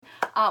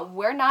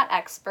We're not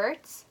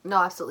experts. No,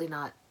 absolutely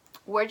not.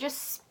 We're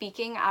just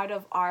speaking out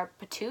of our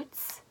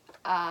patoots.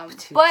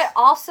 But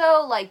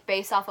also, like,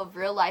 based off of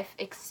real life,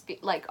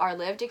 like, our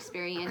lived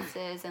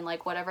experiences and,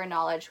 like, whatever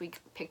knowledge we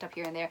picked up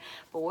here and there.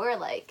 But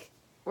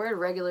we're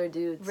regular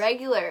dudes.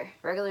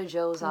 Regular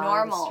Joes on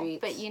normal, the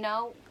streets. But, you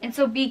know. And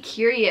so be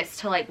curious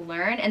to, like,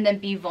 learn and then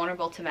be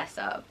vulnerable to mess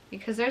up.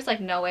 Because there's,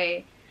 like, no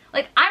way.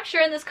 Like, I'm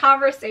sure in this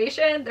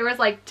conversation, there was,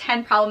 like,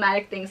 10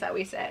 problematic things that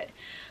we said.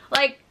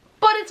 Like.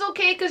 But it's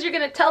okay because you're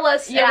going to tell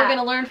us and we're going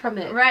to learn from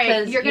it.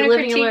 Right. You're going to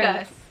critique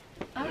us.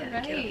 All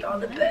right. Get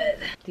on the bed.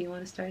 Do you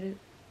want to start it?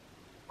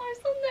 I'm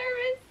so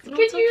nervous. No,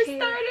 Can you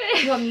start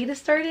it? You want me to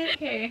start it?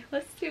 Okay,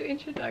 let's do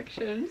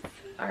introductions.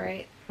 All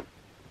right.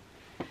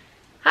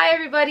 Hi,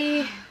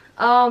 everybody.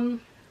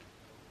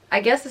 I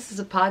guess this is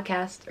a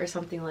podcast or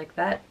something like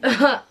that.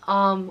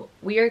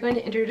 We are going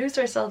to introduce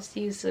ourselves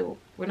to you so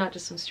we're not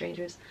just some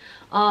strangers.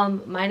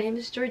 My name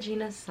is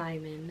Georgina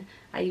Simon.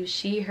 I use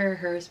she, her,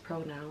 hers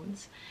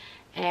pronouns.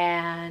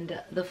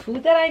 And the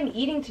food that I'm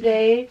eating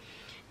today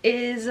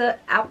is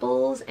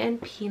apples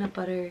and peanut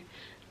butter,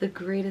 the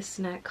greatest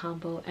snack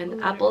combo. And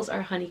the apples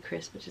are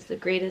Honeycrisp, which is the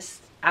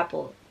greatest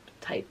apple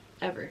type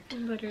ever.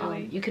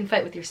 Literally. You can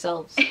fight with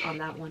yourselves on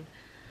that one.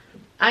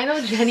 I know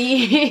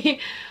Jenny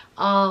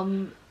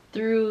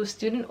through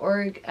student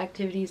org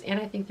activities, and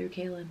I think through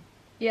Kaylin.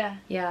 Yeah.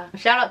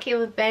 Shout out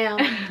Kaylin Bam.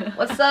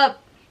 What's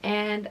up?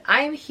 And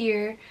I'm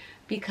here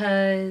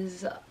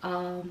because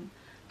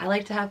I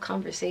like to have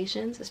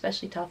conversations,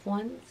 especially tough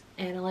ones,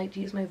 and I like to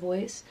use my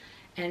voice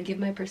and give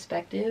my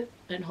perspective,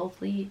 and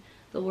hopefully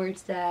the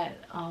words that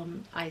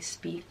I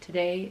speak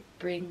today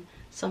bring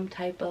some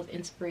type of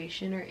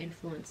inspiration or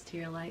influence to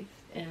your life,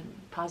 and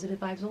positive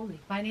vibes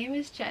only. My name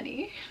is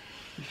Jenny.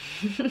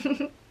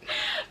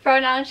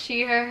 Pronouns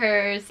she, her,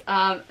 hers.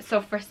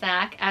 So for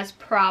snack, as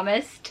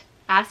promised,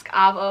 Ask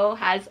Avo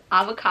has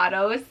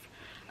avocados.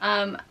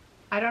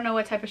 I don't know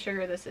what type of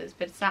sugar this is,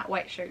 but it's not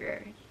white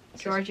sugar.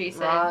 Georgie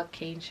said raw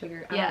cane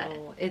sugar. I don't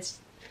know. It's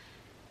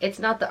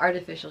not the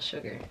artificial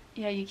sugar.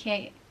 Yeah, you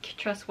can't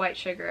trust white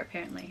sugar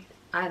apparently.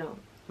 I don't.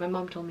 My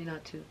mom told me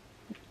not to.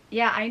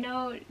 Yeah, I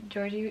know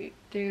Georgie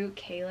through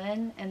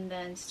Kaylin, and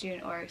then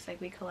student orgs, like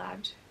we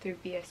collabed through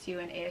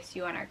BSU and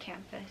ASU on our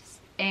campus.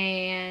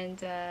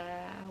 And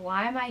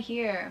why am I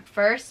here?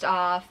 First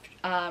off,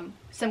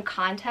 some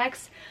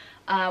context.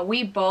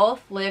 We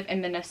both live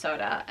in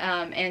Minnesota,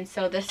 and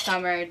so this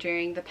summer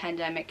during the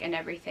pandemic and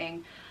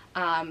everything,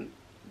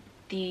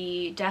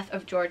 the death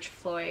of George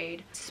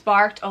Floyd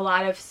sparked a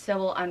lot of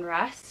civil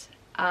unrest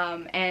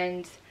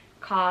and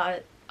caught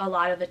a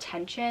lot of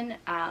attention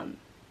on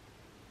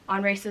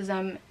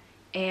racism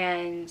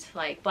and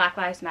like Black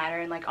Lives Matter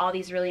and like all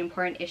these really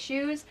important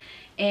issues.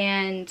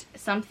 And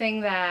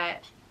something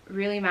that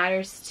really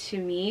matters to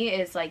me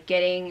is like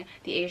getting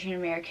the Asian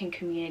American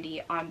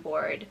community on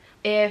board.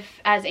 If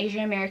as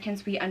Asian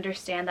Americans we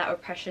understand that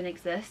oppression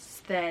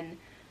exists, then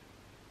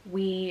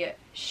we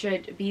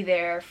should be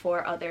there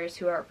for others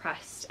who are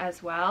oppressed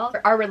as well.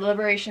 Our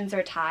liberations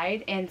are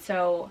tied, and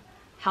so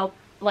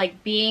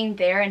being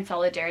there in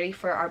solidarity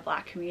for our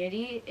Black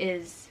community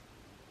is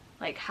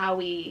like how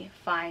we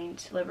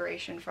find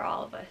liberation for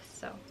all of us.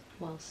 So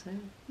well said.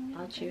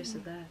 I'll cheers to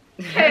that.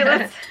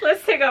 Okay,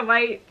 let's take a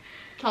bite.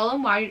 Tell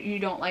them why you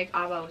don't like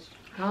avos.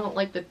 I don't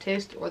like the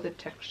taste or the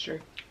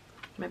texture.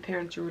 My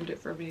parents ruined it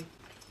for me.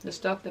 The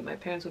stuff that my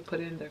parents would put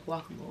in their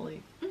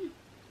guacamole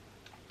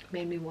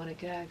made me want to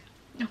gag.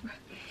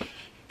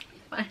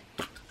 Fine.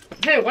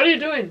 Hey, what are you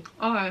doing?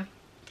 Okay.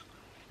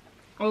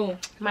 Oh,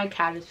 my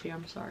cat is here.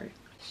 I'm sorry.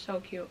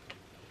 So cute.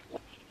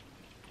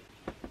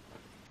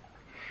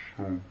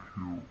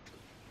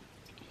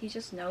 He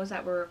just knows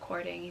that we're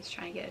recording. He's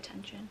trying to get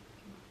attention.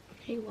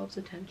 He loves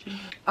attention.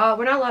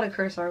 We're not allowed to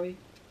curse, are we?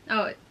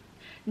 Oh,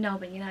 no,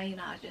 but you know,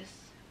 just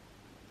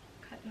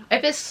cut it off.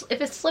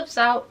 If it slips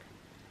out,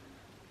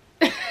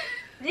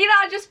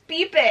 just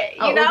beep it.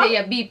 You know? Okay,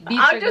 yeah, beep.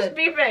 I'll just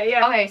beep it.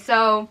 Yeah. Okay,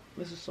 so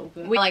this is so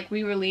good.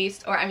 We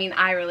released,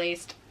 I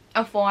released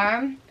a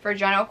form for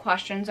general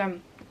questions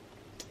on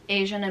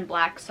Asian and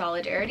Black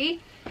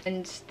solidarity,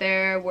 and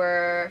there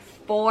were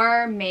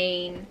 4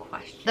 main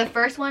questions. The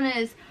first one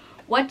is,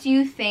 what do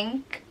you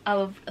think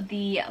of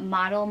the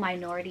model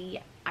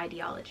minority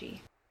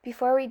ideology?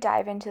 Before we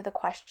dive into the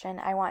question,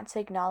 I want to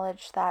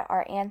acknowledge that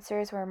our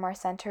answers were more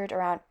centered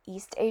around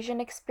East Asian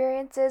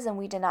experiences, and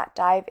we did not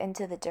dive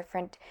into the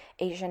different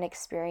Asian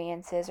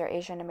experiences or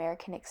Asian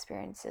American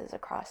experiences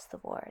across the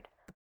board.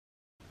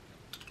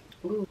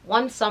 Ooh.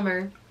 One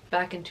summer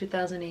back in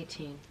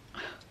 2018,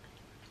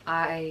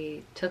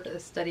 I took a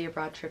study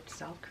abroad trip to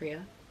South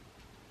Korea.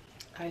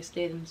 I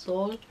stayed in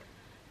Seoul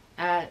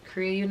at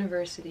Korea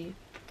University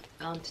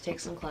to take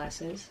some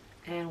classes,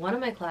 and one of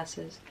my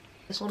classes,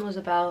 this one was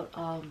about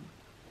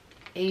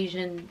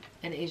Asian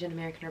and Asian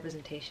American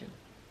representation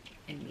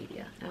in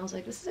media. And I was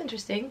like, this is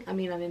interesting. I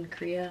mean, I'm in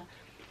Korea,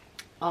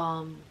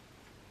 and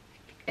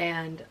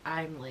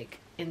I'm like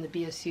in the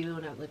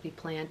BSU, and we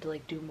planned to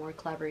like do more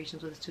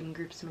collaborations with student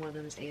groups, and one of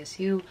them is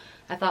ASU.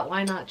 I thought,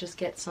 why not just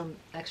get some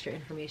extra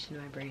information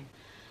in my brain?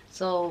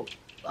 So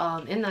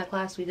in that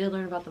class, we did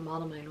learn about the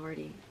model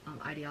minority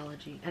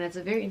ideology, and it's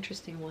a very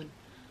interesting one,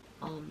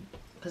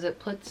 because it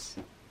puts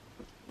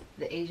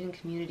the Asian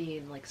community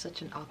in like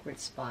such an awkward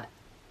spot,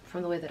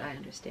 from the way that I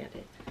understand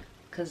it,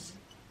 because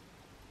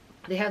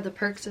they have the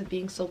perks of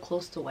being so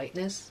close to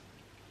whiteness,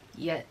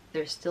 yet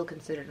they're still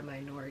considered a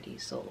minority.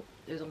 So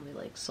there's only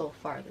like so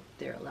far that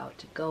they're allowed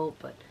to go,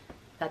 but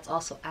that's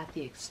also at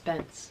the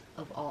expense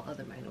of all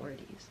other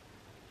minorities.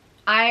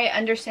 I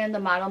understand the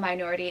model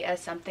minority as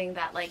something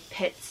that like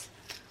pits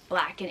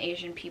Black and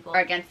Asian people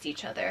against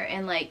each other.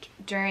 And like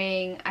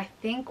during, I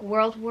think,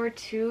 World War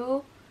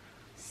II,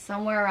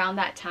 somewhere around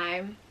that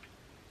time,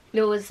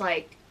 it was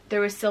like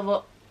there was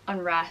civil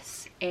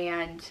unrest,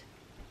 and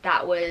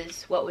that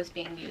was what was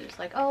being used.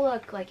 Like, oh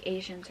look, like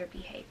Asians are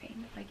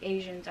behaving, like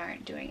Asians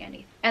aren't doing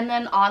anything. And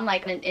then on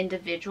like an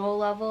individual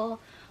level,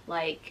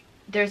 like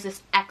there's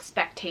this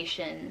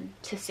expectation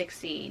to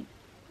succeed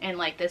and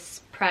like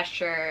this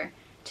pressure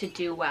to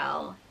do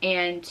well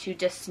and to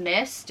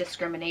dismiss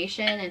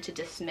discrimination and to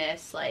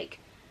dismiss like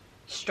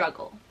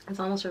struggle. It's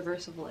almost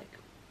reverse of like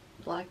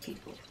Black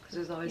people, because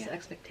there's always the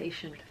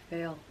expectation to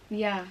fail,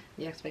 Yeah.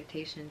 the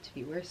expectation to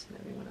be worse than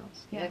everyone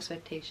else, Yeah. the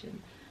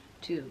expectation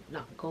to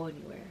not go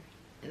anywhere,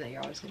 and that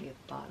you're always going to be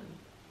at the bottom.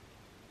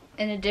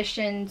 In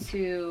addition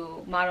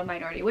to model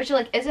minority, which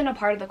like isn't a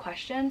part of the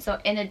question, so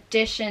in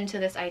addition to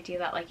this idea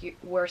that like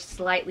we're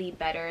slightly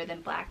better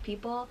than Black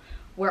people,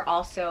 we're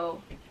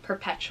also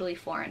perpetually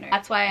foreigners.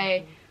 That's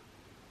why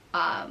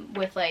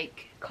with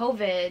like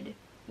COVID,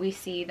 we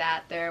see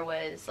that there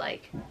was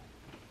like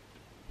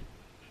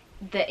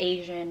the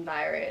Asian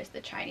virus,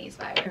 the Chinese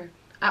virus.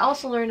 I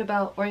also learned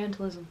about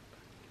Orientalism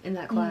in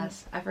that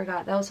class. I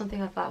forgot. That was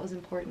something I thought was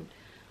important.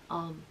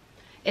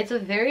 It's a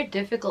very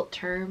difficult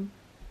term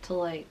to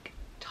like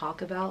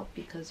talk about,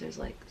 because there's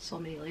like so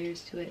many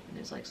layers to it, and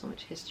there's like so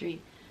much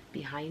history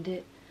behind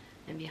it,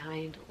 and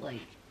behind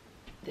like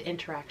the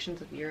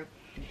interactions of Europe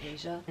and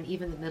Asia and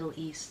even the Middle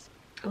East.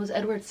 It was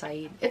Edward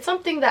Said. It's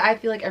something that I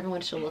feel like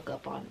everyone should look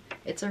up on.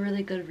 It's a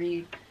really good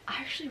read. I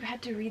actually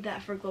had to read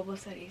that for global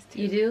studies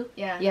too. You do?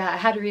 Yeah. Yeah, I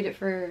had to read it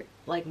for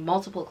like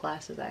multiple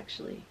classes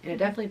actually. And it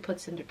definitely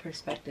puts into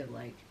perspective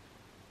like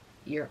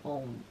your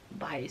own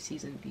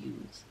biases and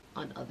views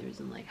on others,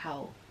 and like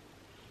how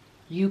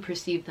you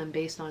perceive them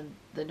based on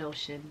the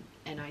notion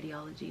and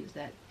ideologies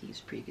that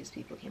these previous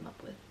people came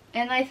up with.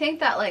 And I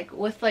think that like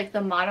with like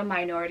the model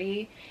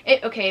minority,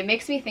 it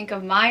makes me think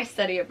of my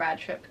study abroad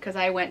trip, because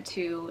I went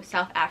to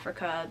South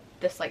Africa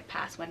this like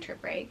past winter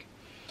break.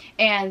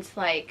 And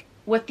like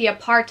with the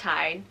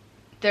apartheid,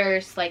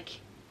 there's like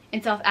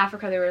in South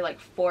Africa there were like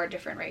 4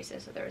 different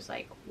races. So there was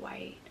like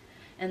white,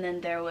 and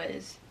then there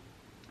was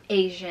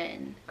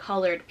Asian,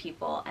 colored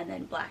people, and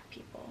then Black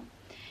people.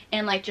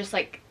 And like just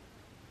like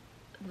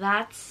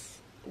that's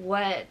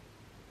what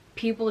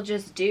people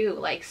just do,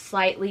 like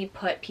slightly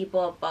put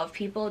people above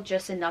people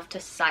just enough to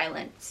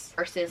silence,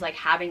 versus like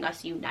having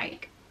us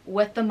unite.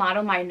 With the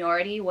model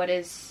minority, what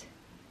is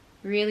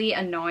really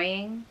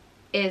annoying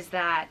is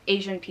that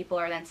Asian people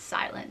are then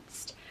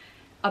silenced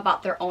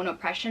about their own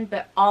oppression,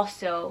 but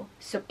also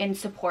in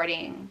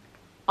supporting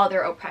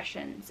other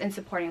oppressions and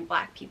supporting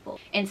Black people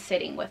and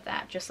sitting with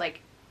that, just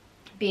like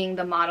being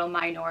the model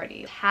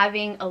minority,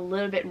 having a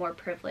little bit more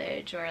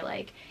privilege, or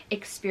like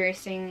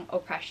experiencing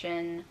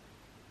oppression,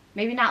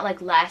 maybe not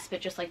like less,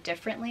 but just like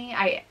differently.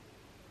 I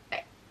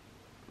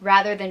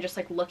rather than just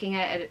like looking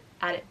at it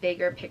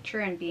bigger picture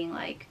and being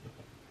like,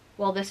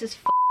 well, this is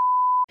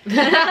this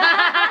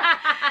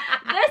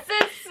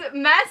is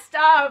messed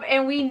up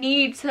and we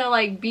need to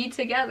like be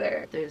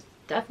together. There's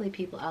definitely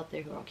people out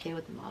there who are okay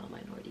with the model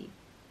minority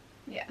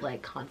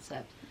like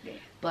concept. Yeah.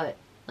 But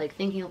like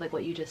thinking of like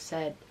what you just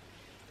said,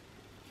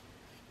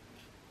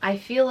 I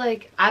feel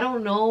like I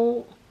don't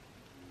know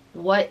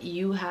what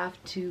you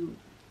have to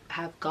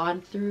have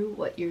gone through,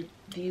 what your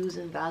views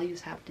and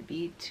values have to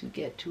be to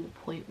get to a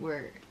point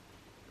where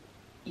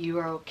you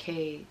are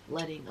okay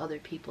letting other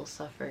people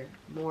suffer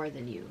more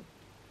than you,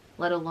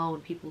 let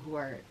alone people who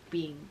are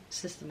being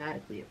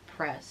systematically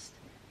oppressed,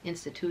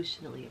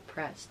 institutionally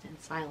oppressed, and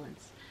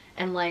silenced.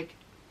 And like,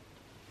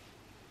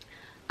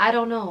 I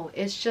don't know,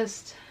 it's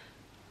just,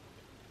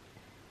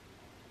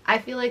 I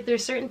feel like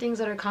there's certain things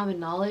that are common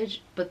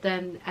knowledge, but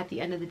then at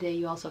the end of the day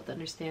you also have to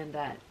understand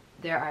that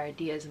there are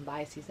ideas and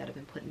biases that have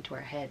been put into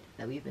our head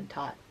that we've been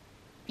taught.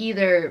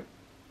 Either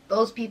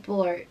those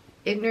people are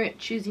ignorant,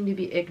 choosing to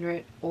be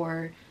ignorant,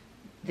 or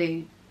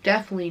they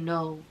definitely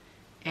know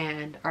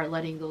and are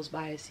letting those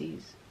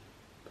biases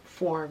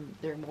form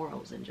their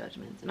morals and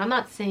judgments. And I'm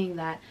not saying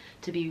that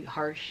to be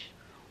harsh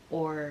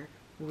or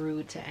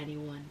rude to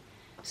anyone.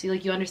 See,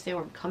 like, you understand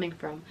where I'm coming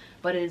from,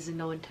 but it is in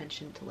no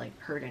intention to like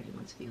hurt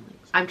anyone's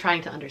feelings. I'm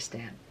trying to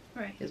understand.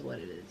 Right. Is what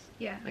it is.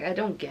 Yeah. Like, I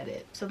don't get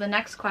it. So the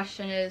next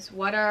question is,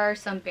 what are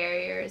some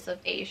barriers of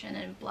Asian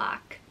and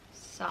Black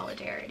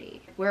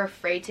solidarity? We're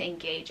afraid to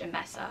engage and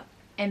mess up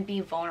and be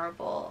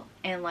vulnerable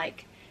and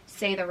like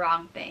say the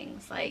wrong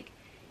things. Like,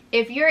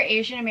 if you're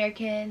Asian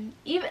American,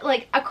 even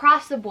like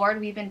across the board,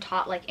 we've been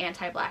taught like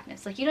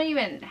anti-blackness. Like you don't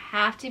even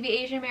have to be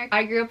Asian American.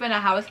 I grew up in a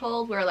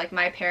household where like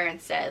my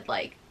parents said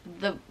like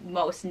the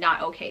most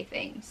not okay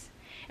things.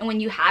 And when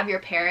you have your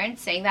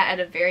parents saying that at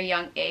a very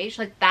young age,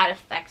 like that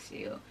affects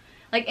you.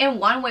 Like in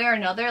one way or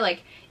another,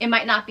 like it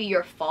might not be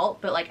your fault,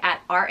 but like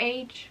at our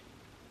age,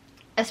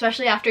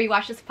 especially after you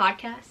watch this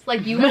podcast,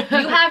 like you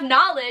have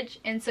knowledge,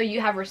 and so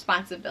you have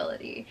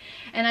responsibility.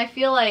 And I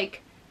feel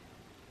like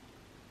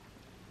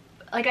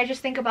I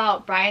just think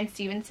about Bryan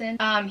Stevenson.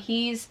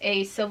 He's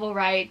a civil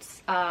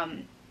rights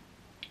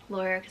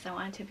lawyer, because I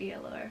wanted to be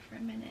a lawyer for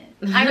a minute.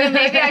 I mean,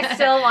 maybe I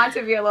still want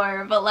to be a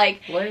lawyer, but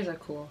like lawyers are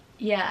cool.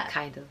 Yeah.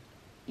 Kind of.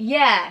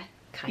 Yeah.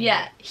 Kind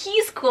yeah. of.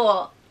 He's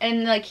cool,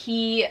 and like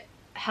he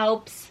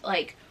helps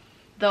like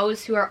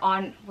those who are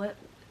on what,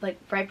 like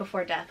right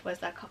before death. What's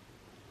that called?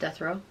 Death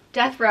row.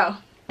 Death row.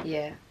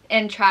 Yeah.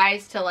 And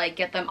tries to like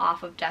get them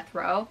off of death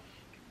row.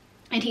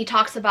 And he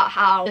talks about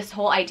how this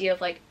whole idea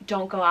of like,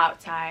 don't go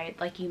outside,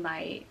 like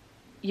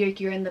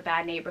you're in the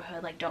bad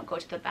neighborhood, like don't go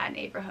to the bad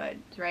neighborhood,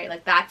 right?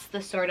 Like that's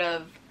the sort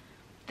of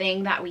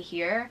thing that we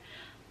hear.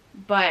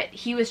 But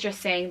he was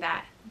just saying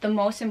that the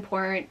most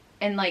important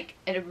and like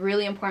a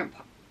really important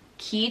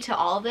key to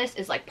all of this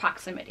is like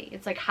proximity.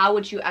 It's like, how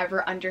would you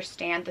ever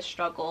understand the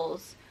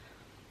struggles,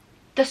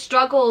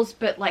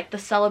 but like the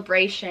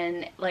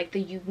celebration, like the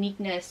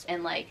uniqueness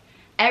and like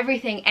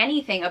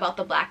anything about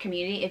the Black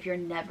community if you're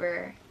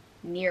never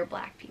near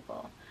Black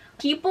people.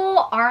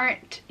 People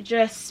aren't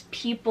just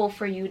people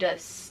for you to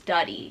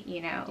study,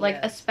 you know, like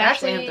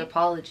especially that's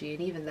anthropology,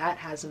 and even that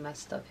has a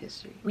messed up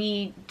history.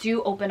 We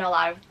do open a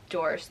lot of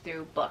doors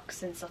through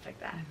books and stuff like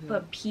that,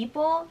 but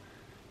people,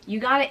 you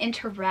gotta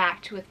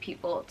interact with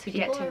people to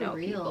get to know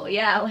real. People.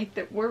 Yeah,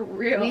 like we're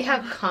real. We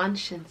have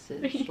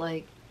consciences.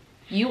 Like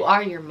you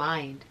are your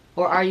mind,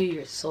 or are you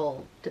your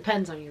soul?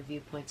 Depends on your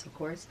viewpoints, of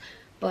course,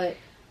 but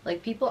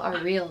like people are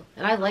real,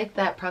 and I like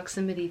that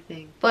proximity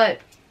thing. But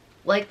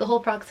like the whole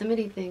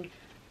proximity thing,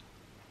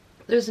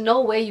 there's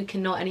no way you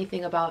can know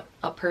anything about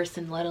a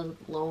person, let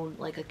alone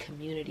like a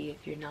community,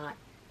 if you're not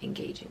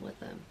engaging with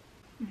them.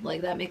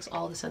 Like that makes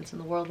all the sense in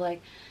the world.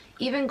 Like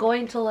even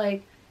going to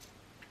like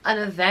an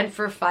event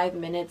for 5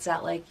 minutes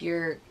at like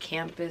your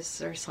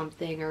campus or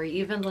something, or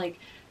even like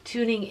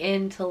tuning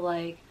into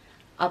like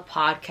a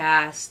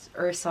podcast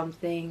or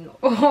something,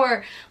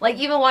 or like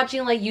even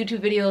watching like YouTube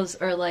videos,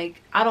 or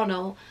like I don't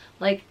know,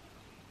 like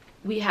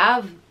we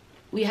have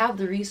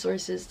the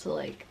resources to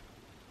like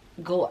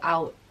go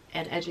out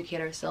and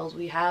educate ourselves.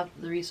 We have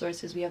the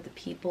resources, we have the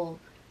people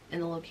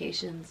and the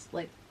locations.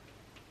 Like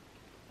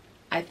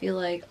I feel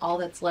like all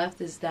that's left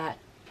is that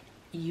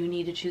you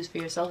need to choose for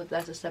yourself if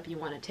that's a step you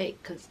want to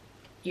take, because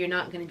you're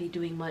not going to be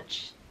doing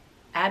much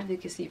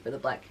advocacy for the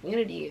Black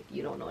community if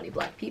you don't know any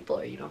Black people,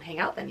 or you don't hang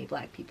out with any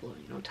Black people, or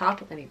you don't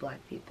talk with any Black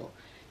people,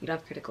 you don't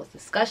have critical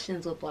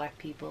discussions with Black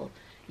people,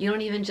 you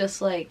don't even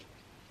just like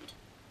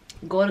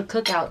go to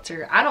cookouts,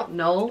 or I don't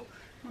know,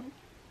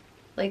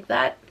 like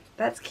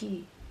that's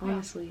key,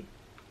 honestly.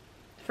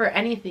 Yeah. For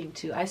anything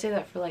too. I say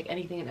that for like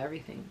anything and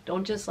everything.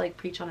 Don't just like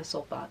preach on a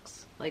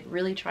soapbox. Like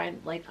really try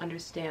and like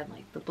understand,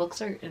 like the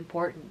books are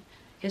important,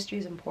 history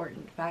is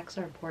important, facts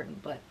are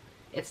important, but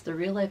it's the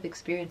real life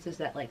experiences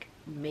that like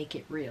make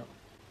it real.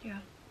 Yeah.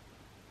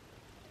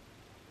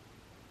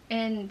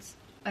 And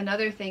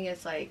another thing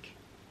is like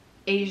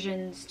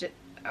Asians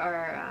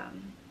are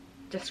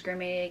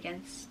discriminated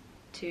against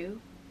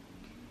too.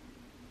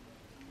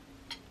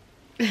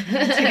 Take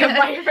a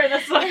bite for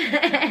this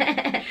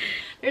one.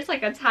 There's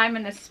like a time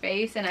and a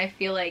space, and I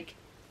feel like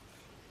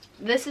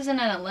this isn't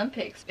an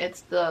Olympics.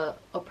 It's the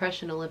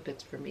oppression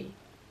Olympics for me.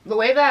 The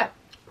way that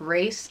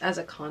race as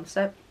a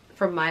concept,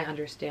 from my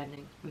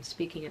understanding, I'm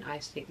speaking in I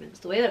statements,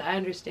 the way that I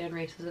understand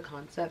race as a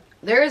concept,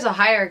 there is a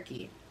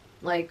hierarchy.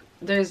 Like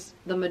there's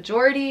the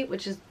majority,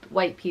 which is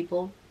white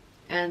people,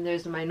 and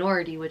there's the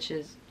minority, which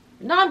is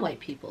non-white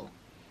people.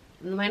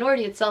 And the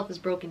minority itself is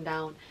broken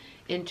down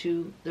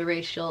into the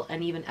racial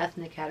and even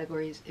ethnic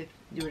categories if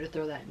you were to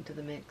throw that into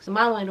the mix. The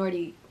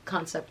minority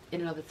concept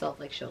in and of itself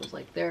like shows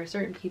like there are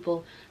certain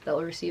people that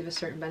will receive a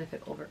certain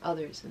benefit over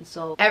others, and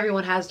so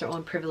everyone has their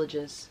own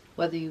privileges,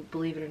 whether you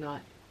believe it or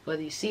not,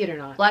 whether you see it or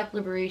not. Black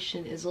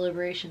liberation is the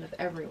liberation of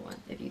everyone.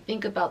 If you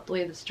think about the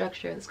way the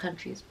structure of this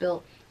country is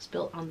built, it's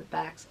built on the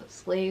backs of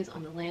slaves,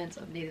 on the lands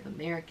of Native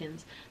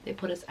Americans. They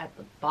put us at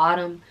the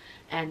bottom,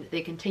 and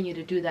they continue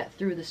to do that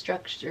through the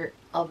structure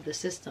of the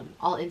system.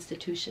 All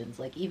institutions,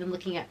 like even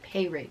looking at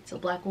pay rates, a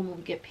Black woman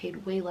would get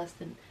paid way less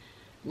than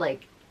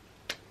like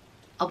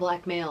a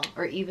Black male,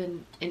 or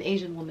even an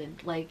Asian woman.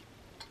 Like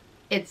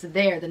it's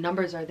there, the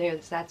numbers are there,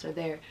 the stats are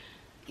there.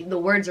 The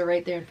words are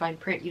right there in fine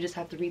print. You just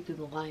have to read through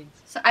the lines.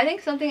 So I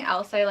think something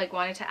else I like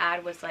wanted to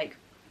add was like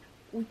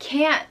we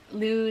can't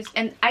lose,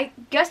 and I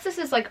guess this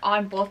is like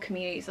on both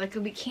communities, like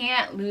we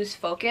can't lose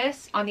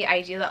focus on the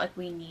idea that like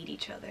we need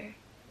each other.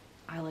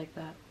 I like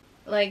that.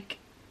 Like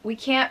we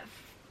can't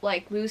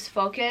like lose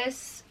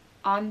focus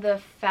on the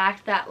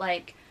fact that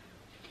like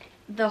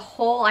the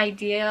whole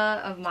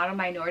idea of model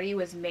minority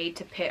was made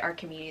to pit our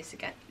communities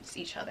against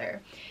each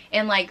other.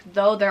 And like,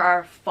 though there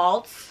are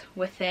faults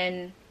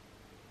within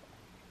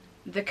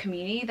the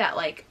community, that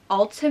like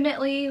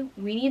ultimately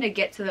we need to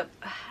get to the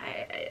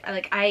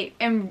I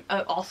am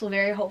also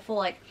very hopeful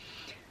like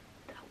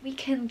that we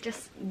can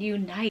just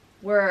unite.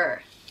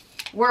 We're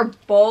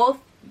both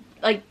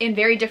like in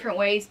very different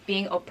ways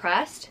being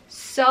oppressed,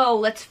 so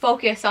let's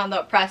focus on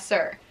the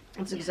oppressor.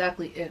 That's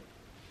exactly it.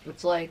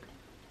 It's like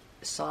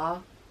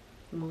Saw,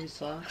 the movie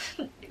Saw.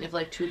 If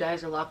like two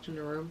guys are locked in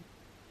a room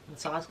and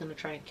Saw's gonna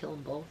try and kill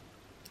them both,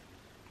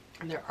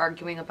 and they're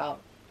arguing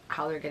about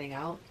how they're getting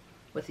out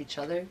with each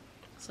other,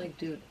 it's like,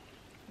 dude,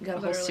 you got a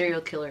whole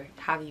serial killer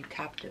having you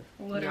captive.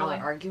 And y'all are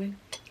arguing.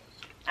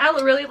 I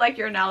really like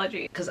your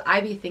analogy. Because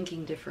I be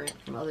thinking different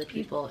from other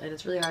people, and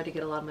it's really hard to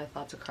get a lot of my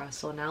thoughts across.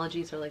 So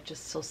analogies are like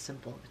just so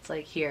simple. It's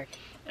like, here.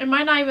 It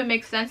might not even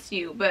make sense to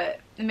you, but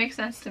it makes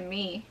sense to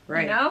me.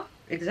 Right. You know?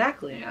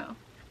 Exactly. Yeah.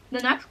 The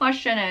next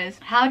question is,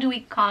 how do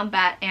we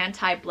combat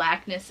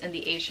anti-blackness in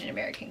the Asian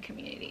American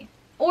community?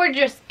 Or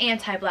just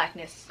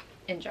anti-blackness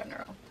in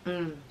general?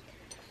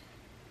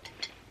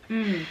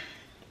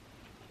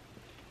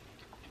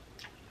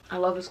 I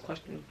love this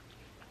question.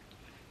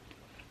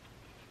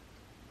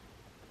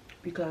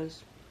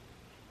 Because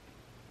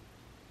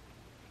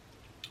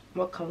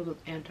what comes with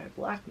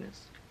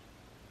anti-blackness?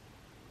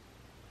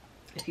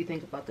 If you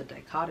think about the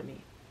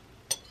dichotomy,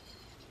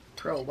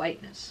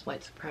 pro-whiteness,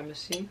 white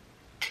supremacy.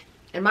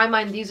 In my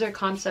mind, these are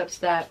concepts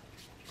that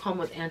come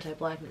with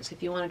anti-blackness.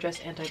 If you want to address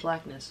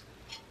anti-blackness,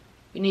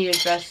 you need to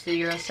address the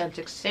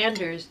Eurocentric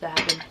standards that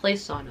have been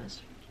placed on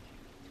us.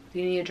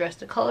 You need to address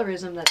the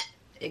colorism that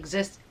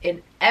exists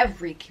in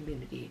every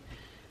community.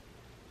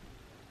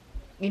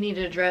 You need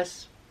to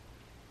address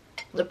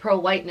the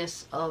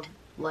pro-whiteness of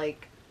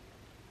like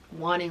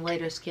wanting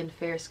lighter skin,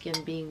 fair skin,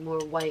 being more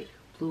white,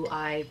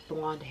 blue-eyed,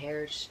 blonde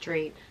hair,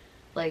 straight,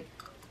 like,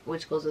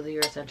 which goes with the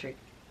Eurocentric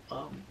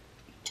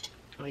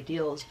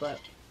ideals. But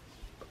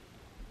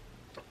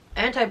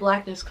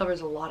anti-blackness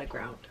covers a lot of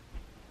ground,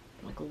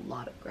 like a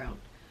lot of ground.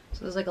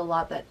 So there's like a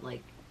lot that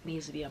like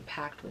needs to be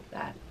unpacked with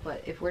that.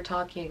 But if we're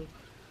talking,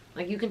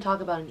 like, you can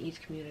talk about in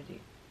each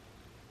community,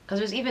 because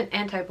there's even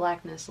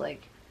anti-blackness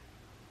like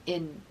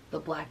in the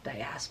black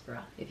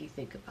diaspora, if you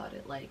think about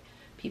it, like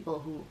people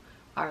who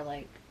are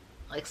like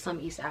some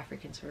East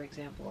Africans, for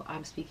example.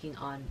 I'm speaking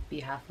on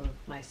behalf of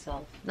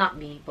myself, not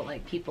me, but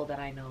like people that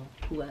I know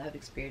who have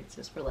experienced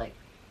this, where like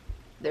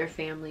their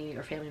family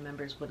or family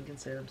members wouldn't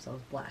consider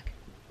themselves black.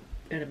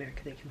 In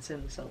America, they consider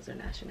themselves their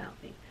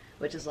nationality,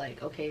 which is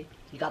like, okay,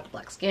 you got the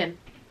black skin.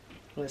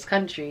 In this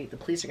country, the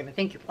police are going to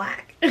think you're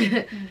black.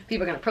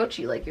 People are going to approach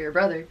you like you're a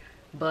brother,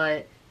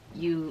 but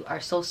you are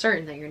so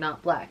certain that you're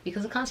not black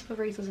because the concept of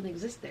race doesn't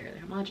exist there.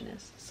 They're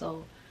homogenous.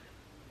 So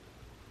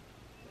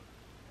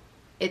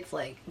it's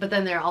like, but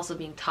then they're also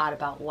being taught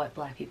about what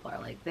black people are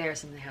like there,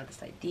 so they have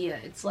this idea.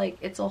 It's like,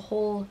 it's a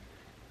whole,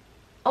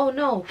 oh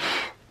no,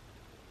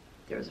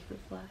 there was a fruit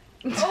fly.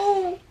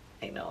 Oh!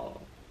 I know,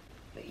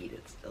 but eat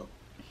it still.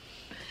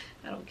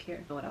 I don't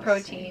care. What else?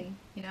 Protein,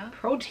 you know?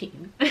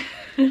 Protein?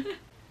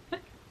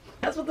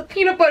 That's what the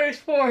peanut butter's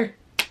for.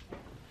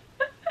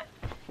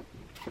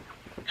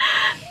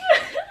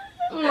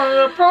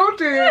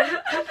 Protein.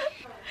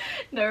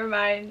 Never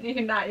mind.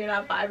 You're not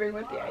vibing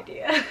with the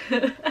idea.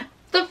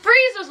 The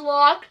freezer's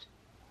locked.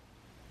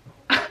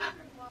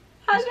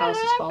 How's This house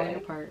is falling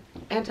apart.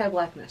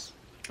 Anti-blackness.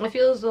 I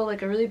feel as though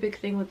like a really big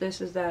thing with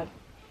this is that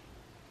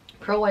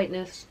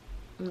pro-whiteness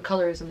and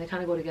colorism, they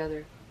kind of go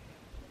together.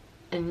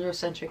 And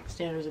Eurocentric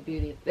standards of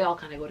beauty, they all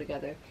kind of go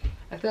together.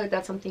 I feel like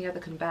that's something you have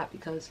to combat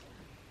because,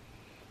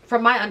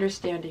 from my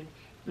understanding,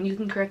 and you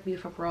can correct me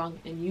if I'm wrong,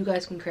 and you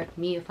guys can correct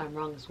me if I'm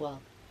wrong as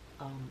well.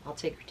 I'll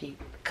take critique.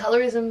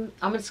 Colorism,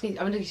 I'm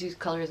gonna use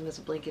colorism as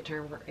a blanket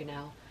term right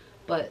now,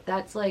 but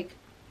that's like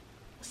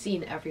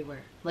seen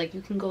everywhere. Like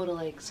you can go to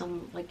like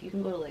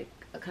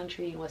a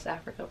country in West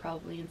Africa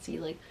probably and see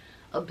like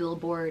a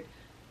billboard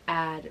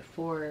ad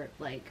for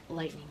like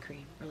lightening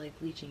cream or like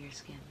bleaching your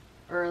skin,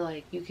 or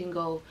like you can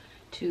go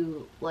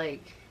to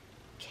like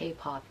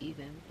K-pop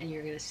even and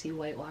you're gonna see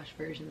whitewashed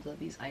versions of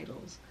these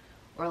idols,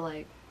 or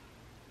like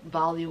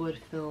Bollywood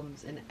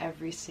films and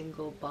every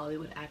single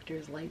Bollywood actor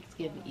is light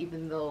skinned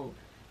even though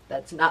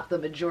that's not the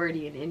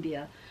majority in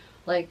India.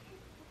 Like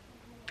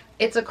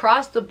it's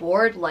across the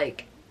board,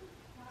 like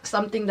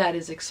something that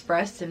is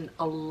expressed in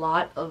a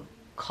lot of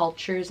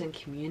cultures and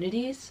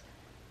communities,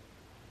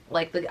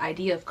 like the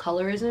idea of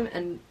colorism,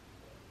 and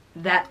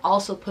that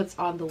also puts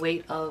on the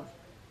weight of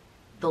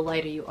the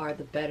lighter you are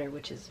the better,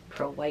 which is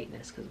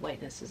pro-whiteness, because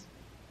whiteness is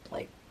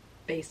like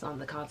based on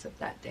the concept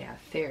that they have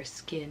fair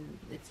skin.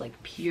 It's like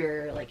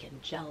pure, like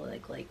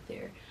angelic, like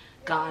they're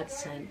God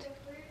sent,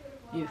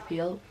 you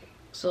feel?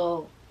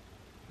 So,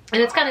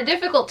 and it's kind of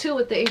difficult too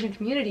with the Asian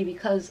community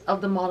because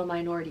of the model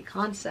minority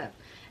concept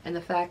and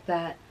the fact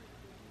that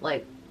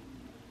like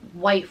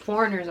white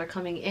foreigners are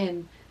coming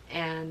in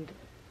and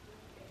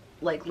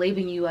like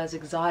labeling you as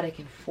exotic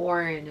and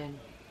foreign and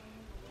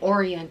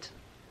orient,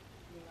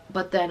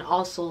 but then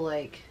also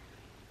like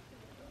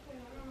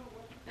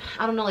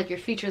I don't know, like your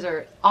features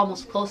are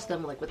almost close to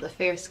them, like with a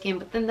fair skin,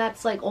 but then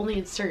that's like only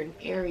in certain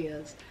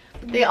areas.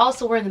 But they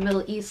also were in the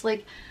Middle East.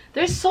 Like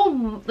there's so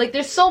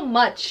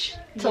much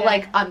to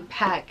like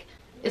unpack,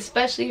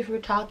 especially if we're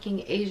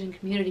talking Asian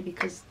community,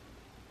 because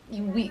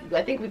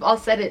I think we've all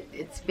said it,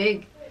 it's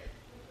big,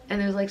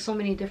 and there's like so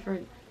many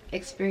different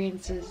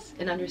experiences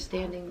and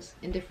understandings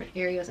in different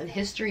areas and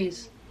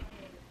histories,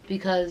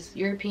 because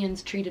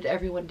Europeans treated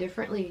everyone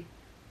differently,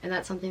 and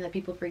that's something that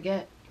people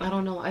forget. I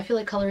don't know, I feel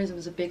like colorism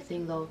is a big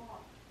thing though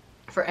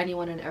for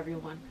anyone and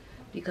everyone,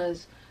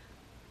 because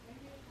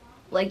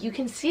like you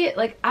can see it,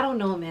 like I don't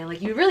know, man,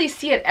 like you really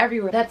see it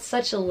everywhere. That's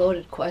such a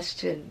loaded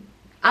question.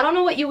 I don't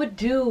know what you would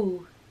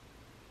do.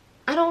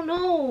 I don't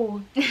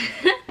know.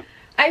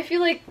 I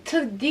feel like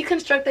to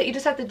deconstruct that, you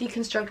just have to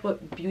deconstruct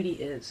what beauty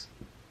is.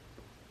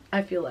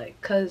 I feel like,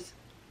 because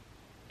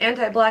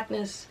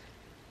anti-blackness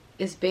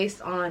is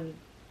based on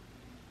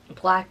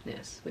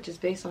blackness, which is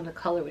based on the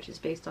color, which is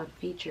based on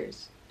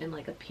features and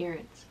like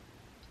appearance.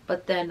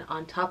 But then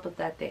on top of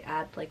that, they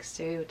add like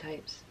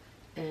stereotypes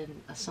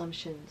and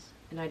assumptions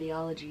and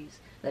ideologies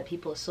that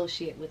people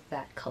associate with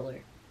that color.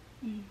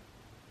 Mm.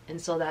 And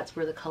so that's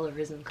where the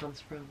colorism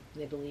comes from.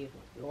 They believe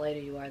the lighter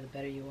you are, the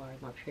better you are,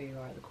 the more pure you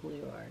are, the cooler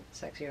you are, the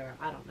sexier you are.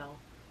 I don't know.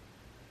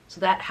 So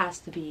that has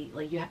to be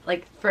like,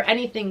 like for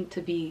anything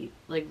to be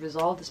like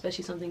resolved,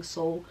 especially something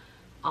so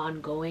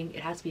ongoing, it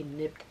has to be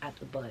nipped at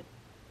the bud.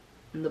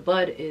 And the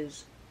bud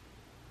is,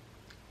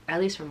 at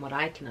least from what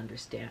I can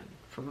understand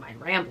from my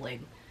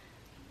rambling,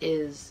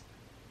 is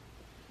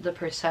the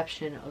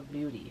perception of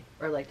beauty,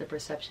 or like the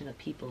perception of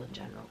people in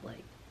general.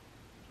 Like,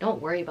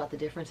 don't worry about the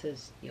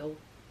differences, yo.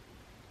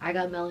 I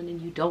got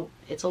melanin, you don't.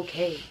 It's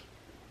okay.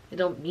 It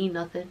don't mean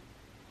nothing.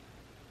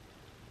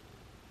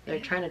 They're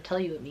trying to tell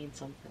you it means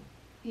something.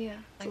 Yeah.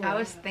 Like I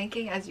was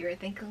thinking as you were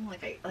thinking,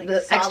 like I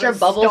the extra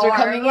bubbles are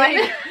coming like,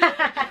 in.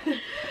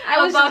 I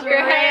was just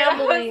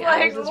rambling.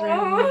 I was just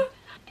rambling.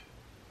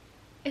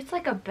 It's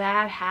like a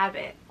bad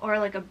habit or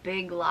like a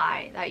big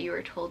lie that you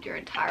were told your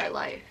entire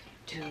life.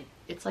 Dude,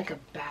 it's like a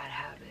bad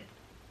habit.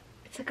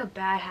 It's like a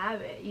bad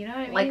habit. You know what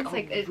I mean? Like it's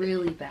a like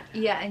really bad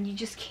habit. Yeah, and you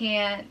just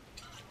can't.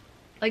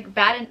 Like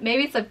bad,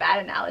 maybe it's a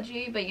bad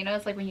analogy, but you know,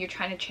 it's like when you're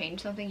trying to change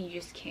something, you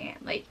just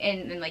can't. Like,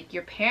 and like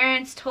your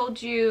parents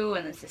told you,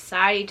 and then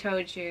society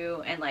told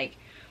you, and like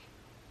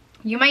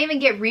you might even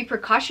get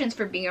repercussions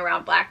for being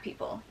around black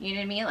people. You know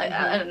what I mean? Like,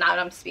 not that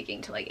I'm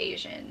speaking to like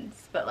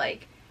Asians, but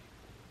like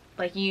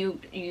you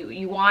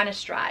want to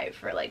strive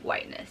for like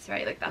whiteness,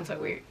 right? Like that's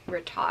what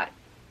we're taught.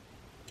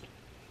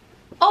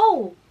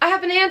 Oh, I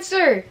have an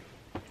answer.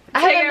 I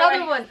have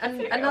another one.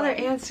 Another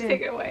away. Answer.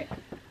 Take it away.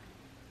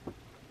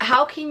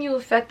 How can you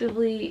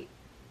effectively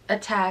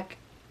attack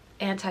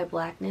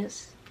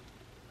anti-blackness?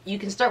 You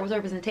can start with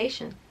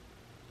representation.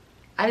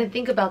 I didn't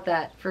think about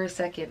that for a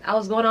second. I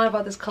was going on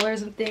about this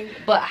colorism thing,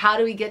 but how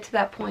do we get to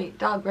that point?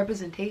 Dog,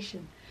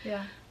 representation.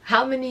 Yeah.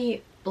 How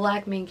many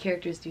black main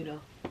characters do you know?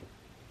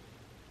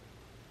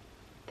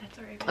 That's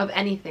a Raven. Of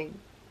anything.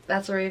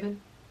 That's a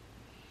Raven?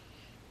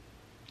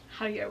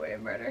 How to Get Away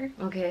with Murder.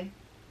 Okay.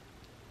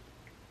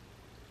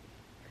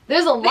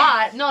 There's a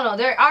lot. No,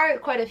 there are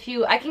quite a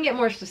few. I can get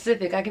more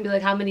specific. I can be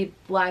like, how many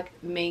black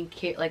main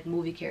like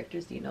movie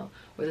characters do you know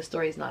where the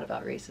story is not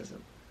about racism?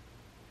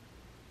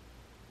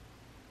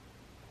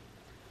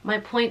 My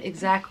point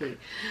exactly.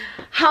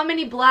 How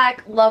many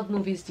black love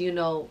movies do you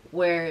know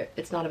where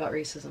it's not about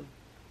racism?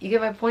 You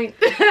get my point?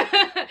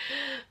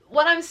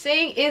 What I'm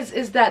saying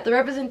is that the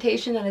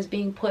representation that is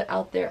being put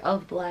out there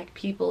of black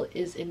people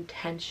is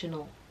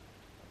intentional.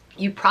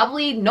 You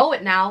probably know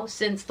it now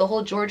since the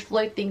whole George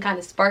Floyd thing kind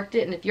of sparked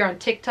it, and if you're on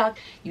TikTok,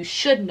 you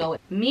should know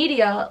it.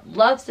 Media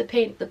loves to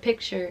paint the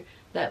picture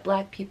that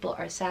black people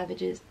are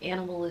savages,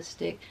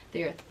 animalistic,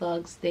 they are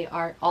thugs, they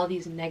are all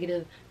these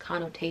negative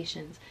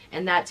connotations,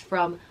 and that's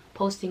from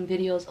posting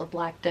videos of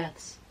black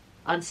deaths,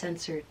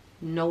 uncensored,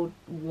 no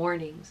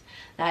warnings.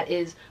 That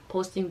is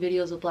posting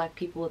videos of black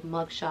people with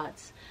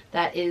mugshots.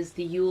 That is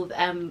the U of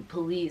M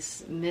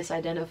police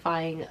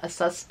misidentifying a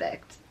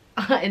suspect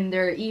in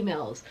their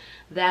emails.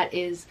 That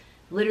is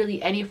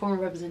literally any form of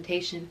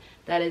representation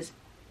that is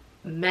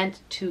meant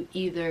to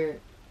either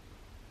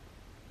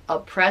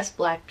oppress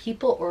black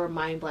people or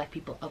remind black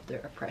people of their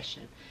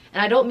oppression.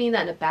 And I don't mean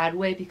that in a bad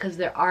way, because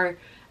there are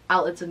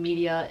outlets of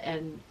media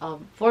and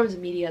forms of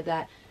media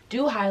that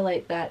do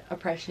highlight that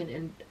oppression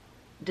and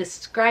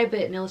describe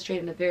it and illustrate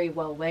it in a very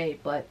well way,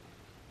 but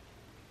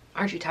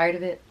aren't you tired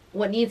of it?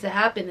 What needs to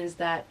happen is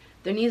that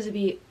there needs to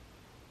be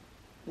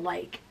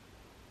like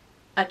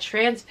a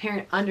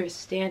transparent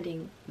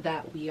understanding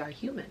that we are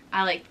human.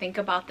 I like think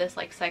about this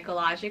like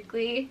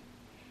psychologically,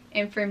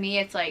 and for me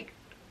it's like,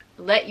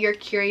 let your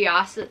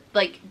curiosity,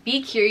 like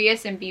be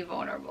curious and be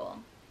vulnerable.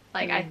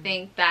 Like I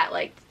think that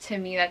like to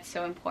me that's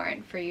so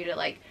important for you to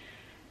like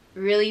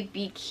really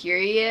be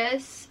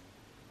curious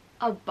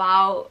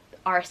about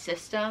our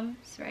systems,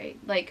 right?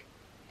 Like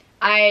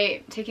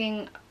I'm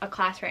taking a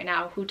class right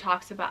now who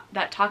talks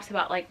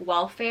about like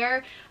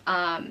welfare,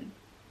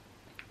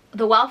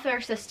 the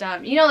welfare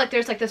system. You know, like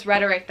there's like this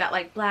rhetoric that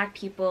like black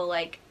people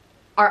like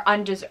are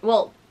undeserved.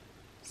 Well,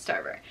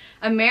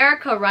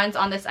 America runs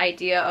on this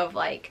idea of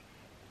like,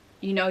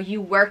 you know, you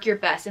work your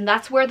best, and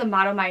that's where the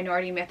model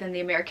minority myth and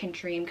the American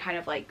dream kind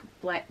of like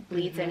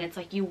bleeds in. It's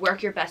like you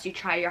work your best, you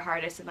try your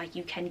hardest, and like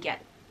you can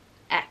get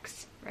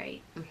X,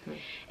 right?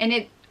 And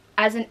it,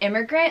 as an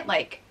immigrant,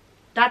 like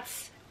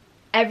that's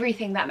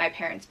everything that my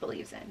parents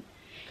believes in,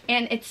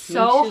 and it's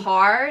so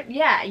hard.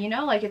 Yeah, you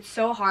know, like it's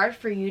so hard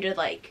for you to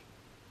like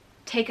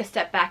take a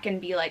step back and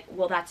be like,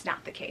 well, that's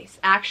not the case.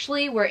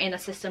 Actually, we're in a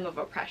system of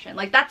oppression.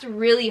 Like that's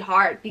really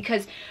hard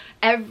because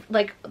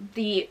like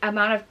the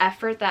amount of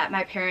effort that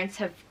my parents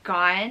have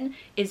gone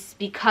is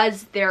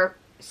because they're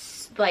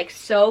like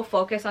so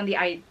focused on the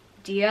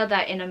idea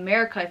that in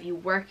America, if you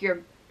work your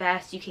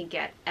best, you can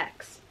get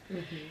X.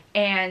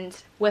 And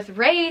with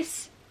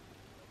race,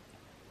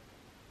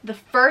 the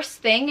first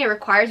thing it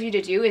requires you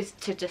to do is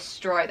to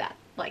destroy that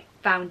like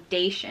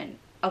foundation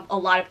of a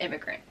lot of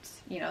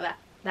immigrants, you know,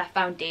 that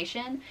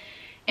foundation.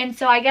 And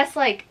so I guess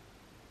like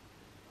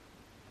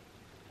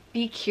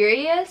be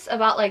curious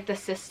about like the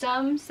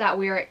systems that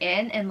we are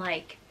in and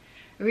like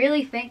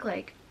really think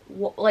like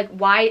like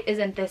why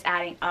isn't this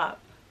adding up?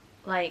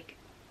 Like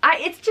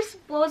it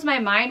just blows my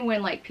mind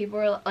when like people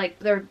are like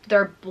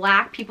they're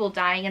black people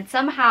dying and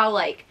somehow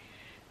like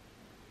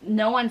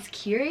no one's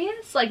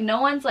curious, like no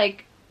one's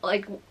like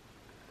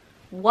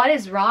what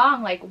is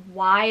wrong, like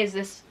why is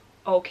this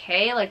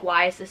okay, like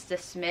why is this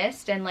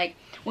dismissed? And like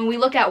when we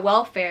look at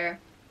welfare,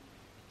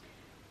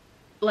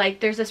 like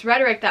there's this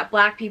rhetoric that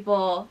black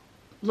people,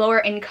 lower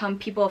income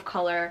people of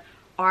color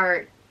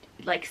are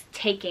like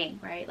taking,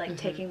 right, like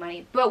taking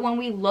money. But when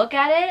we look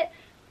at it,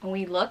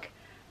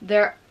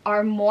 there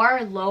are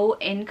more low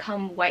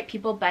income white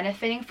people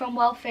benefiting from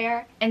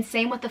welfare, and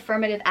same with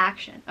affirmative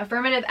action.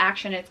 Affirmative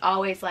action, it's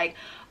always like,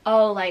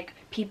 oh, like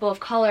people of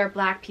color,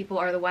 black people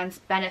are the ones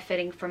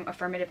benefiting from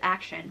affirmative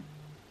action,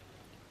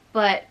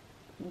 but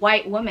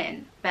white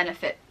women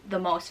benefit the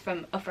most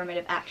from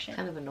affirmative action.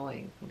 Kind of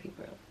annoying when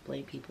people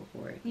blame people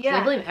for it. Yeah,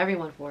 they blame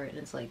everyone for it, and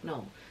it's like,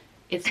 no,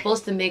 it's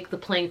supposed to make the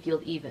playing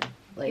field even.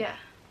 Like, yeah.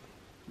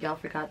 Y'all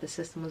forgot the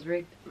system was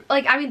rigged.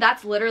 Like, I mean,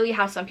 that's literally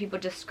how some people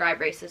describe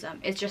racism.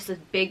 It's just this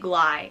big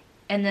lie,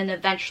 and then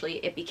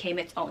eventually it became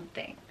its own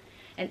thing,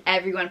 and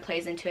everyone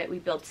plays into it. We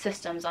build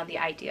systems on the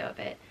idea of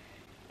it.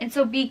 And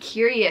so be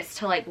curious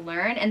to like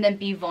learn, and then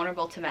be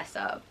vulnerable to mess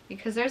up,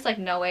 because there's like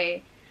no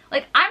way.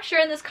 Like, I'm sure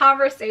in this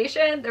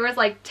conversation there was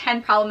like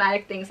 10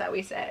 problematic things that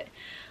we said,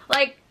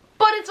 like,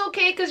 but it's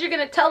okay because you're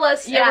gonna tell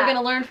us, and we're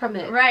gonna learn from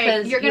it,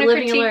 right? You're gonna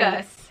critique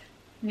us.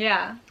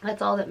 Yeah,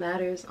 that's all that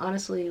matters,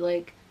 honestly.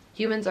 Like,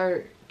 humans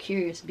are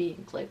curious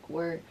beings. Like,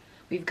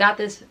 we've got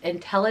this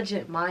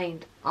intelligent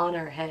mind on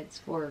our heads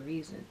for a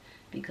reason,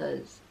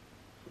 because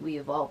we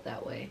evolved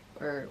that way,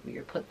 or we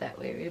were put that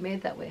way, or we were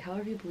made that way,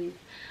 however you believe.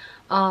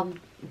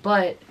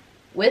 But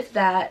with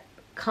that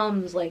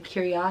comes like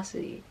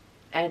curiosity,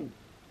 and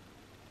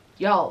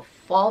y'all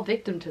fall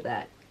victim to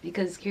that,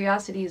 because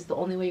curiosity is the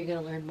only way you're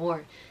going to learn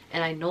more.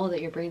 And I know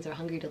that your brains are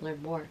hungry to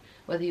learn more,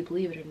 whether you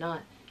believe it or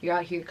not. You're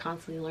out here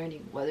constantly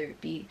learning, whether it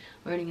be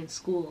learning in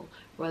school,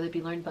 or whether it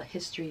be learning about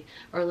history,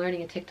 or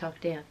learning a TikTok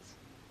dance.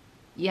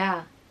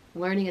 Yeah,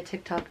 learning a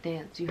TikTok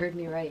dance. You heard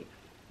me right.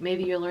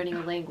 Maybe you're learning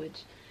a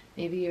language.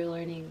 Maybe you're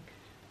learning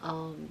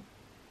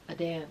a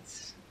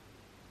dance.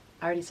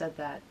 I already said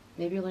that.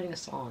 Maybe you're learning a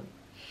song.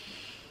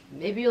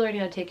 Maybe you're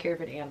learning how to take care of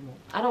an animal.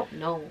 I don't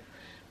know.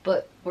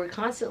 But we're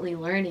constantly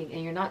learning,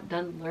 and you're not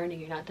done learning.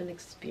 You're not done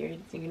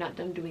experiencing. You're not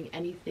done doing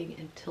anything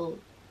until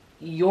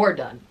you're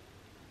done.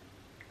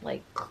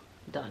 Like,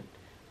 done.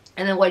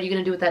 And then what are you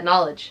going to do with that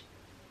knowledge?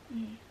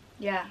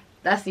 Yeah.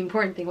 That's the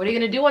important thing. What are you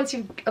going to do once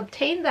you've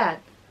obtained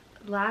that?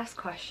 Last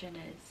question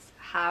is,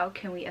 how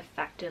can we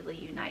effectively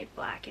unite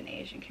Black and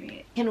Asian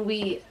communities? Can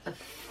we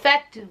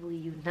effectively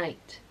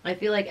unite? I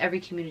feel like every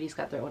community's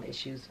got their own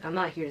issues. I'm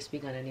not here to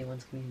speak on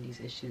anyone's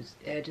community's issues.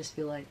 I just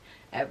feel like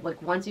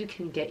once you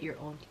can get your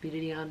own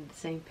community on the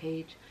same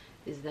page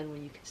is then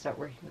when you can start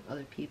working with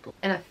other people.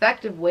 An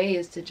effective way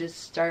is to just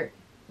start,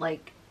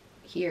 like,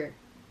 here.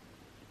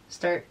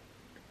 Start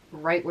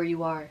right where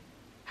you are.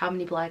 How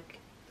many Black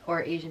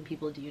or Asian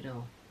people do you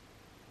know?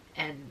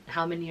 And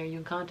how many are you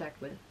in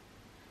contact with?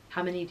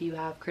 How many do you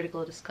have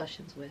critical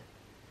discussions with?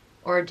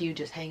 Or do you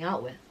just hang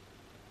out with?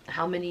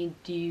 How many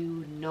do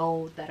you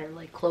know that are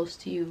like close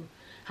to you?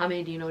 How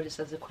many do you know just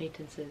as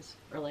acquaintances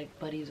or like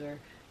buddies, or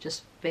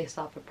just based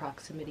off of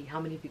proximity? How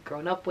many have you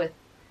grown up with?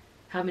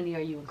 How many are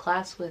you in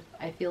class with?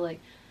 I feel like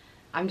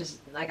I'm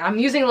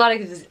using a lot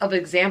of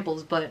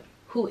examples, but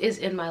who is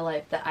in my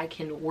life that I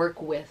can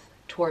work with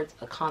towards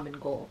a common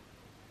goal?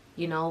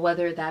 You know,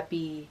 whether that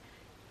be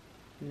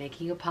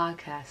making a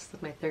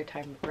podcast, my third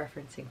time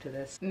referencing to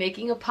this,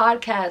 making a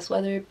podcast,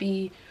 whether it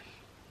be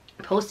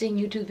posting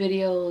YouTube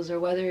videos,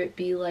 or whether it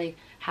be like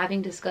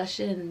having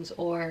discussions,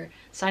 or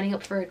signing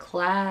up for a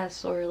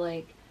class, or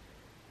like,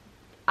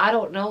 I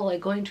don't know, like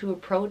going to a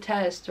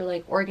protest, or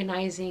like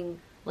organizing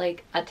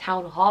like a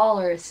town hall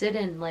or a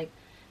sit-in. Like,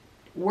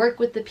 work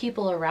with the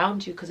people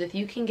around you, because if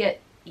you can get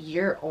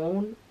your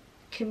own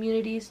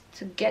communities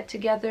to get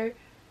together,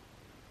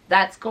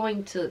 that's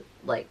going to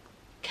like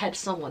catch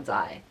someone's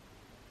eye.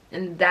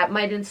 And that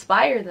might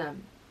inspire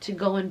them to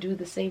go and do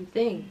the same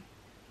thing.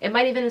 It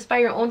might even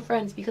inspire your own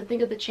friends, because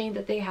think of the chain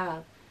that they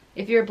have.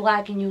 If you're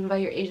black and you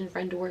invite your Asian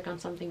friend to work on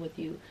something with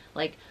you,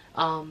 like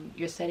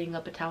you're setting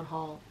up a town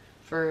hall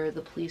for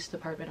the police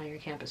department on your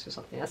campus or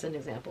something. That's an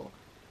example.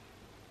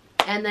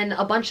 And then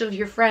a bunch of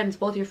your friends,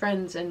 both your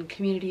friends and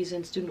communities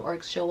and student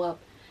orgs show up,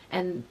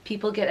 and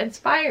people get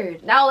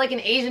inspired. Now like an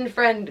Asian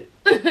friend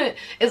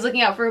is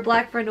looking out for a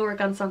black friend to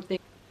work on something.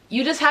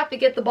 You just have to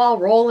get the ball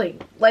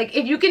rolling. Like,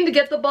 if you can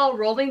get the ball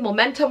rolling,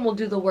 momentum will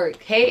do the work.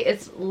 Hey,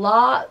 it's the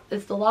law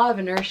of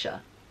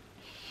inertia.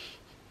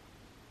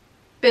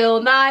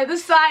 Bill Nye the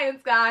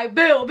Science Guy.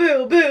 Bill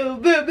Nye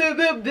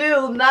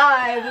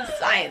the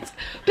Science.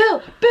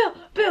 Bill.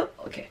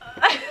 Okay.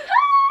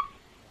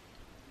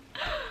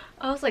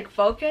 I was like,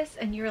 focus,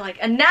 and you were like,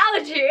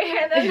 analogy,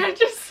 and then I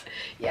just...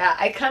 Yeah,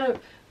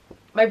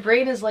 my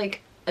brain is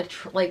like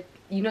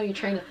you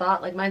train of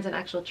thought. Like, mine's an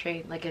actual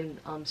train, like in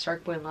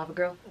Shark Boy and Lava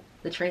Girl,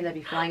 the train that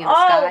be flying in the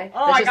sky.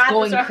 That's just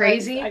going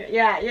crazy.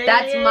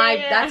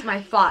 That's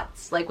my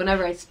thoughts. Like,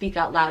 whenever I speak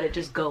out loud, it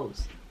just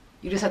goes.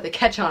 You just have to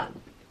catch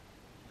on,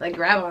 like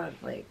grab on,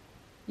 like,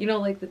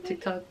 like the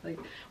TikTok, like,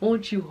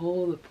 won't you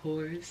hold the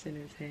horse in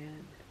his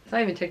hand? It's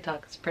not even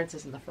TikTok. It's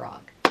Princess and the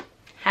Frog.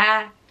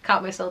 Ha!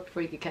 Caught myself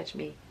before you could catch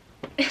me.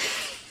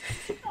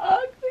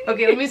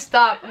 Okay, let me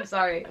stop. I'm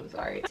sorry.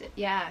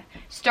 Yeah,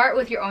 start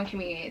with your own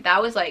community.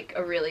 That was like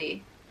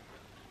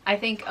I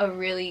think a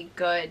really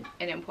good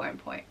and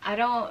important point. I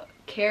don't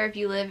care if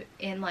you live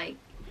in like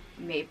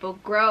Maple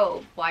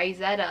Grove,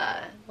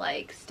 Wayzata,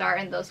 like start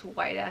in those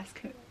white ass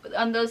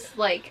on those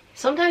like.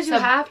 Sometimes you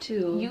have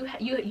to.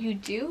 You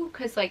do,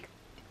 because like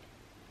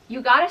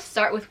you gotta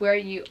start with where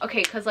you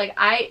because like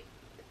I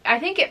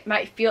think it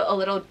might feel a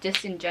little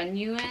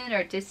disingenuous.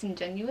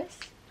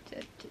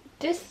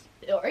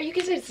 Or you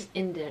can say it's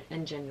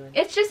ingenuine.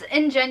 It's just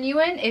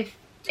ingenuine. If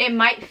it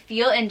might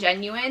feel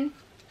ingenuine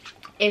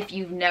if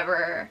you've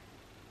never,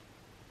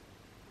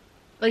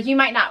 like, you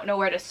might not know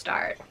where to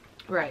start.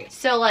 Right.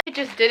 So like it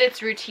just did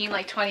its routine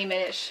like 20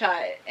 minutes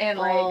shut, and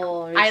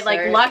like I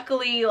like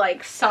luckily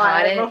like saw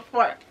it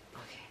before. Okay.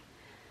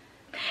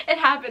 It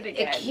happened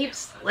again. It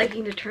keeps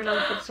liking to turn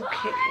on, but it's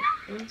okay.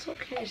 It's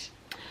okay.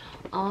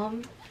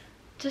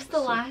 Just the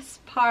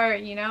last part,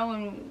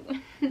 and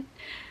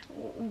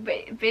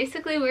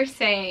basically we're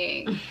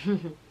saying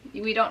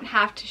we don't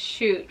have to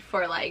shoot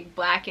for like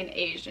Black and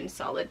Asian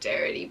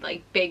solidarity,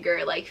 like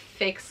bigger, like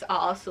fix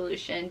all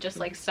solution. Just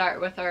like start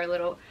with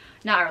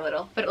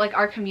but like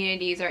our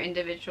communities, our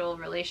individual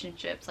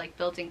relationships, like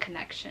building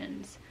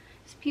connections.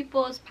 It's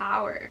people's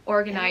power,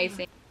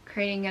 organizing,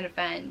 creating an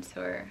event,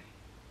 or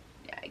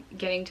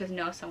getting to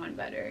know someone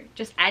better,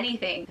 just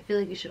anything. I feel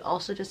like you should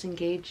also just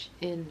engage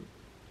in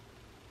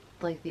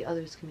like the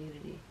others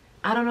community.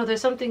 I don't know,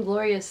 there's something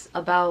glorious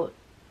about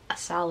a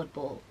salad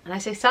bowl. And I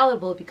say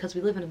salad bowl because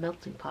we live in a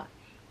melting pot.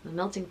 The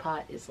melting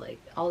pot is like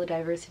all the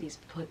diversity is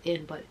put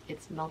in, but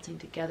it's melting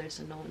together,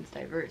 so no one's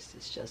diverse.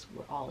 It's just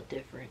we're all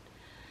different.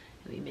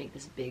 And we make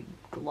this big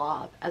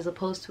glob, as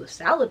opposed to a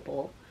salad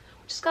bowl,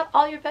 which has got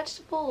all your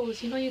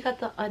vegetables. You got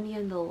the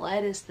onion, the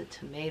lettuce, the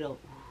tomato. Ooh,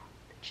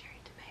 the cherry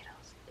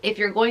tomatoes. If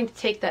you're going to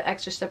take that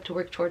extra step to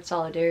work towards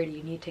solidarity,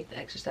 you need to take the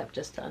extra step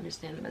just to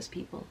understand them as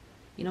people.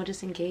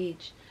 Just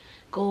engage.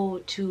 Go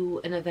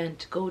to an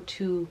event, go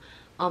to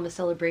a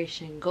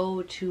celebration,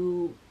 go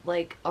to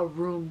like a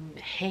room,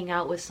 hang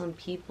out with some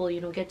people,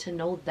 get to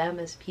know them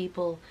as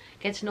people,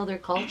 get to know their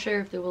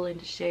culture if they're willing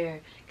to share,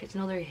 get to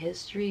know their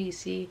history,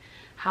 see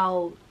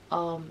how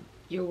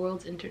your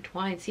worlds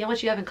intertwine, see how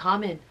much you have in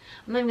common.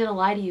 I'm not even gonna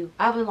lie to you,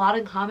 I have a lot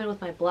in common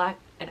with my Black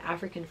and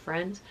African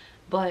friends,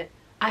 but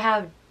I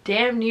have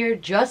damn near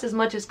just as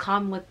much as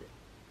common with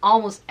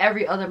almost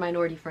every other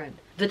minority friend.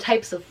 The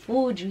types of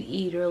food you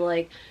eat, or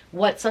like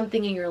what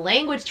something in your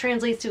language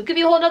translates to. It could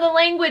be a whole nother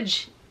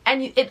language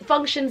and it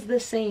functions the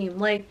same.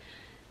 Like,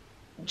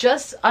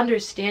 just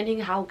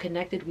understanding how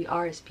connected we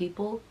are as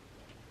people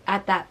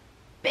at that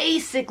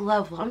basic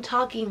level. I'm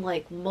talking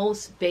like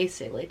most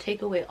basic. Like,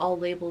 take away all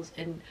labels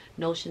and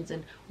notions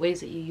and ways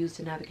that you use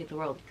to navigate the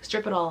world.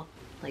 Strip it all.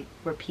 Like,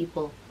 we're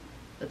people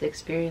with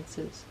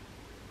experiences.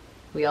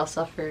 We all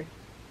suffer.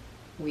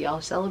 We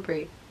all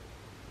celebrate.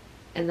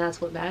 And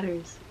that's what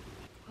matters.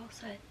 Well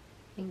said.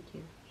 Thank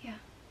you. Yeah.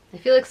 I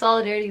feel like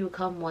solidarity will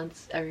come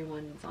once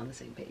everyone's on the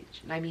same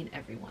page. And I mean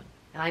everyone.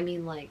 And I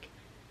mean, like,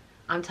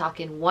 I'm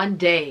talking one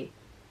day,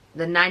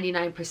 the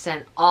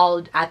 99%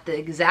 all at the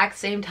exact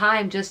same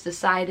time just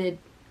decided,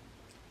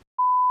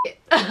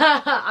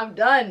 I'm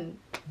done.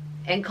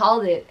 And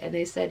called it. And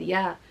they said,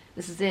 yeah,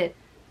 this is it.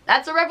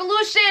 That's a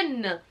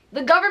revolution!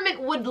 The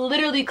government would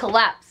literally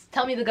collapse.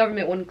 Tell me the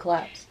government wouldn't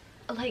collapse.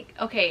 Like,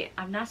 okay,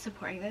 I'm not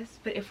supporting this,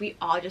 but if we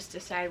all just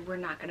decide we're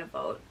not gonna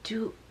vote.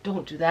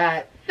 Don't do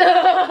that. Wait,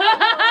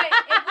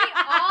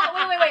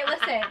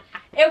 listen.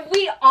 If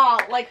we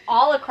all, like,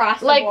 all across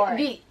the board. Like,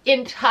 the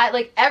entire,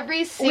 like,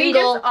 every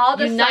single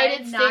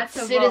United States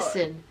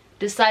citizen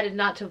decided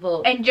not to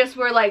vote. And just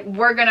were like,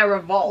 we're gonna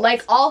revolt.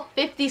 Like, all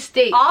 50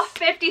 states. All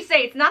 50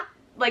 states, not,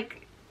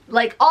 like,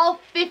 Like all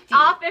 50.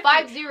 All 50.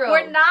 50.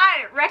 We're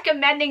not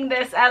recommending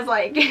this as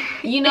like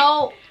You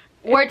know,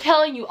 we're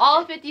telling you,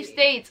 all 50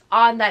 states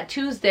on that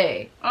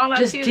Tuesday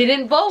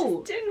didn't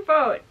vote. Just didn't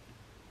vote.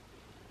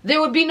 There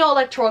would be no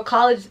electoral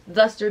college,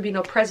 thus there would be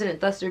no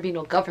president, thus there would be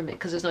no government,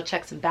 because there's no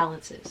checks and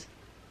balances.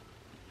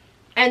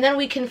 And then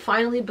we can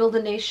finally build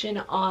a nation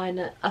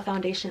on a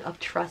foundation of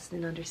trust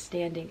and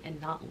understanding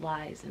and not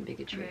lies and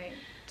bigotry. Right.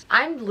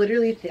 I'm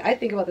literally, I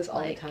think about this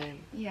all the time.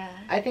 Yeah.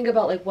 I think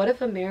about, like, what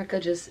if America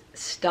just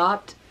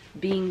stopped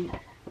being,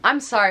 I'm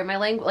sorry, my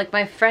language, like,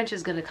 my French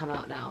is gonna come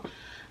out now.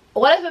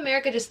 What if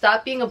America just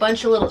stopped being a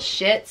bunch of little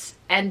shits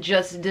and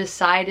just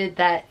decided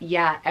that,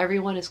 yeah,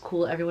 everyone is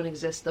cool, everyone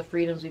exists, the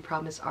freedoms we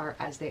promise are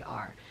as they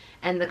are.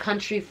 And the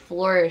country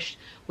flourished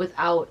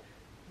without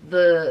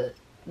the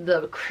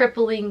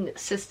crippling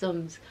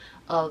systems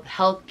of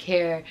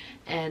healthcare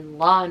and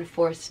law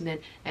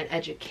enforcement and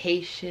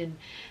education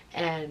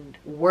and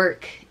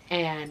work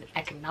and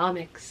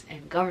economics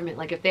and government.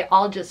 Like, if they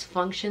all just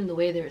functioned the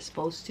way they were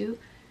supposed to,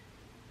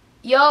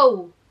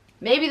 yo,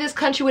 maybe this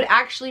country would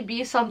actually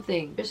be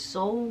something. There's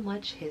so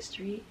much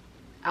history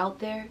out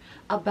there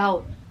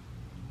about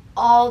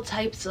all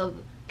types of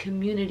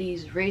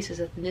communities, races,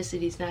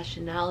 ethnicities,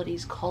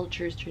 nationalities,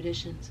 cultures,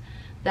 traditions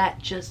that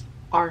just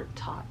aren't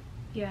taught.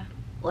 Yeah.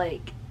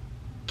 Like,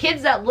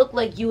 kids that look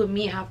like you and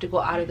me have to go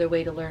out of their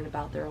way to learn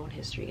about their own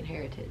history and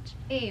heritage.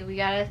 Hey, we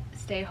gotta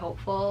stay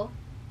hopeful.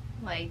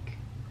 Like,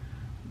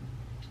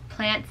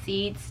 plant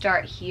seeds,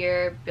 start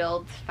here,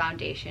 build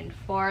foundation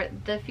for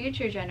the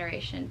future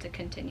generation to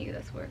continue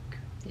this work.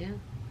 Yeah.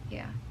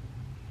 Yeah.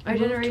 Our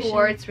Move generation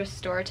towards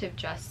restorative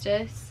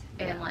justice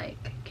Yeah. and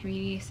like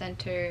community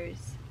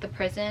centers. The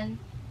prison,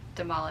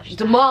 demolish.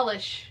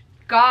 demolish.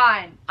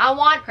 Gone. I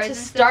want Prison to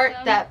start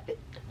system? that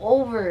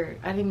over.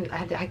 I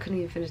couldn't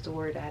even finish the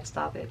word. I had to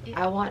stop it.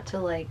 Yeah. I want to,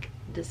 like,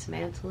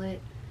 dismantle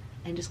it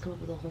and just come up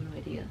with a whole new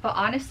idea. But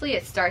honestly,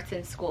 it starts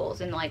in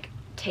schools and like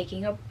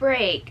taking a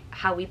break,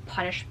 how we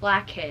punish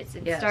black kids.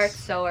 It Yes. starts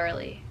so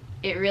early.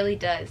 It really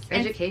does.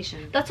 And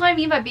Education. that's what I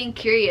mean by being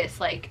curious.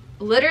 Like,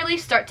 literally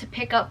start to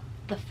pick up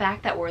the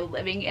fact that we're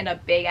living in a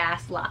big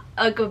ass lie,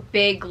 like a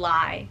big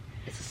lie.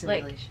 It's a Like,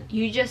 simulation.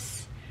 you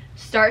just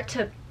start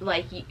to,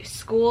 like,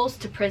 schools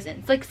to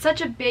prisons. Like,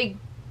 such a big,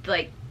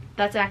 like,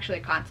 that's actually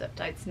a concept.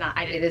 It's not,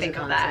 I It didn't is a think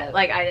of that. concept.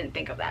 Like, I didn't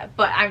think of that.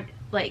 But I'm,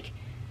 like,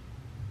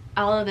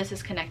 all of this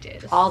is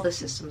connected. All the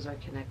systems are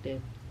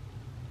connected.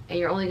 And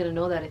you're only going to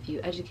know that if you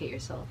educate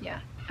yourself. Yeah.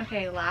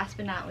 Okay, last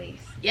but not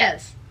least,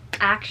 Yes.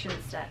 action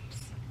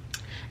steps.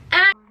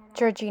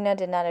 Georgina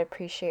did not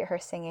appreciate her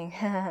singing.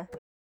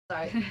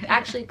 Sorry.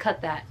 Actually,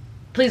 cut that.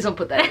 Please don't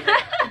put that in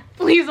there.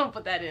 Please don't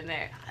put that in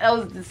there. That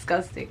was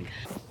disgusting.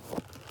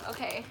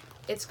 Okay.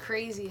 It's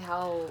crazy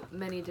how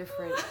many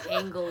different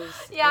angles.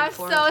 Yeah, I'm and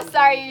forms so and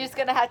sorry. things. You're just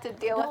gonna have to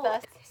deal No, with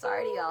us.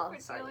 Sorry to y'all. We're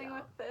Sorry to dealing y'all.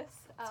 with this.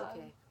 It's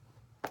okay.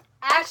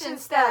 Action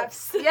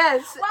steps.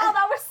 Yes. Wow,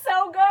 that was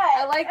so good.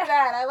 I like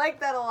that. I like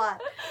that a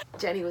lot.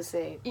 Jenny was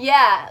saying.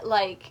 Yeah,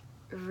 like,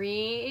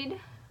 read.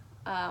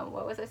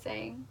 What was I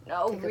saying?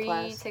 No, Take a read,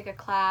 class. take a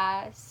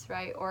class,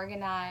 right?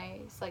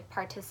 Organize, like,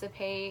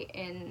 participate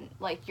in,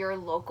 like, your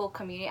local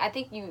community. I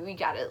think we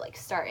gotta, like,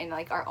 start in,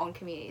 like, our own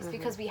communities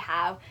because we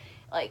have,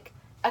 like,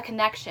 a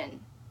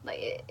connection.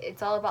 Like,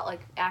 it's all about,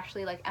 like,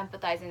 actually, like,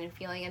 empathizing and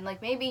feeling. And,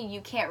 like, maybe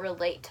you can't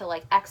relate to,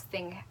 like, X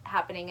thing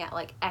happening at,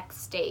 like, X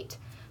state,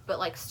 but,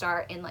 like,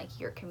 start in, like,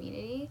 your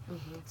community.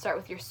 Start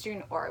with your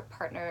student org,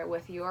 partner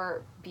with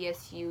your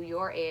BSU,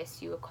 your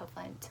ASU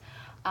equivalent.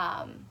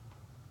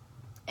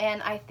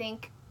 And I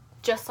think,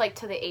 just like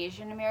to the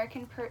Asian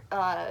American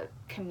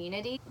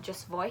community,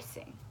 just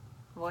voicing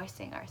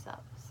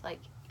ourselves. Like,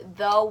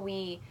 though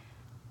we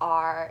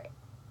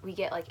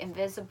get, like,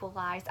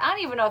 invisibilized. I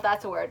don't even know if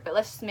that's a word, but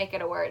let's just make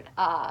it a word.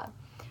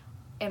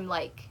 And,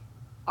 like,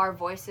 our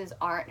voices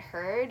aren't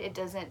heard. It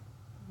doesn't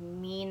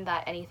mean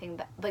that anything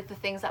that, like, the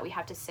things that we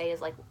have to say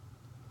is, like,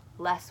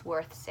 less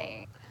worth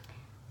saying.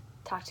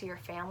 Talk to your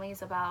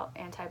families about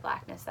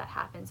anti-blackness that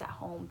happens at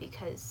home,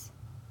 because,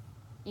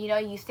 you know,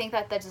 you think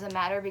that doesn't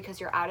matter because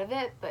you're out of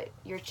it, but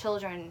your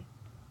children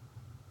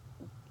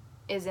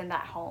is in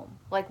that home,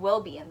 like,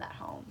 will be in that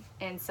home.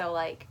 And so,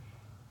 like,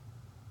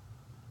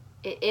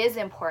 it is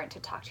important to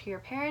talk to your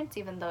parents,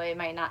 even though it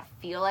might not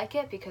feel like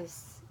it,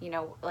 because, you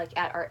know, like,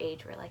 at our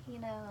age, we're like, you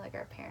know, like,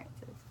 our parents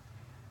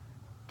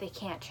they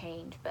can't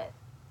change, but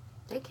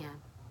They can.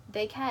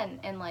 they can.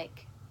 And,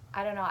 like,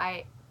 I don't know,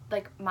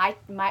 like,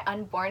 my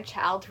unborn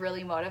child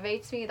really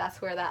motivates me. That's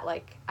where that,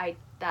 like,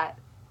 that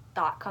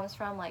thought comes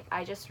from. Like,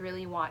 I just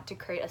really want to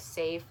create a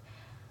safe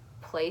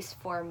place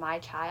for my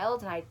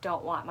child, and I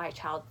don't want my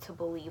child to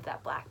believe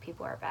that black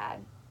people are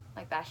bad.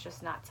 Like, that's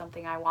just not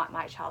something I want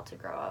my child to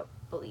grow up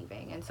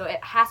believing. And so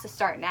it has to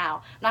start now.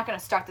 I'm not going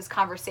to start this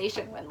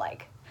conversation when,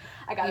 like,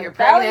 I got You're a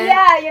belly. pregnant.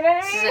 Yeah, you know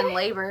what I mean? She's in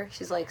labor.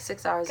 She's like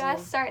 6 hours in.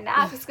 Gotta start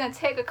now. It's going to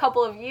take a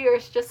couple of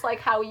years, just like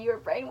how you were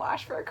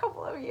brainwashed for a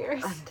couple of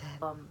years. I'm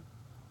dead.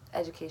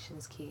 Education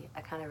is key.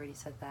 I kind of already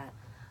said that.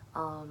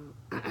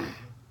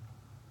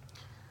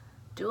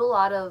 Do a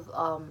lot of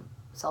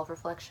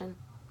self-reflection.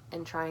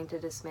 and trying to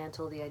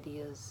dismantle the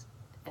ideas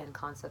and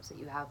concepts that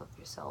you have of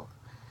yourself.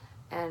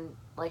 And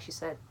like she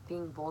said,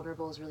 being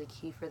vulnerable is really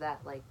key for that.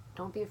 Like,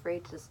 don't be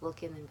afraid to just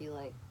look in and be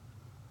like,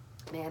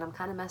 man, I'm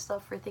kind of messed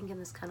up for thinking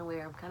this kind of way,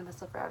 or I'm kind of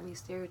messed up for having these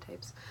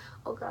stereotypes.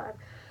 Oh God,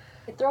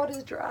 my throat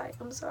is dry.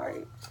 I'm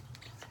sorry.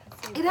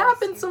 It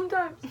happens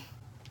sometimes.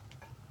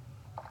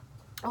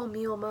 Oh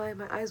me, oh my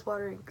eyes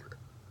watering.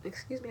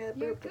 Excuse me, I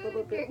burped a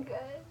little bit.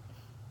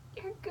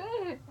 You're good. You're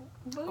good.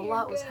 A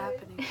lot was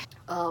happening.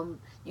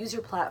 Use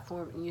your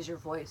platform and use your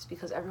voice,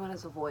 because everyone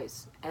has a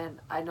voice, and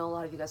I know a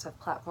lot of you guys have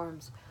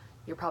platforms.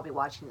 You're probably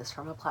watching this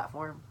from a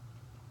platform,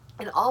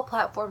 and all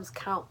platforms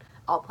count.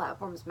 All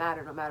platforms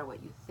matter, no matter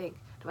what you think,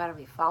 no matter how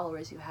many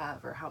followers you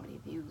have or how many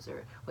views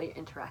or what your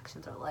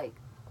interactions are like.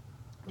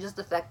 Just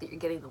the fact that you're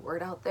getting the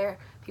word out there,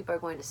 people are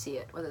going to see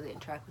it, whether they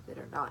interact with it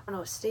or not. I don't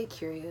know, stay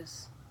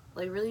curious.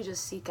 Like, really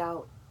just seek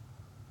out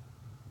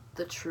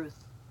the truth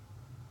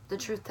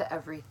to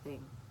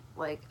everything.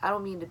 Like, I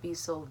don't mean to be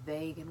so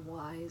vague and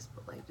wise,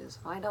 but like, just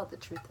find out the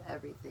truth to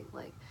everything.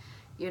 Like,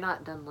 you're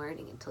not done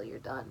learning until you're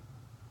done.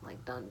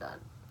 Like, done.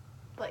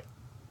 Like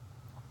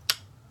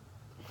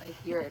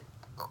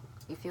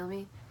you feel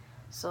me?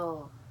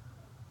 So,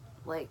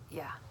 like,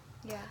 yeah.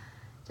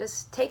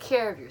 Just take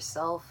care of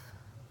yourself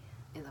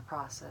in the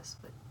process,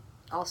 but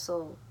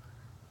also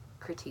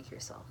critique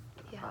yourself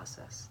in the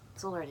process.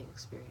 It's a learning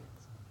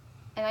experience.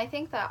 And I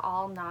think that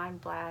all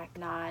non-Black,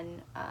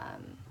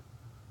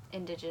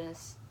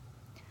 non-Indigenous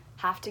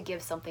have to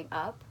give something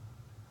up.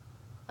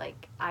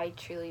 Like, I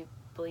truly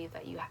believe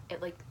that you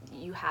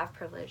have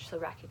privilege, so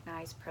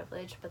recognize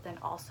privilege, but then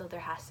also there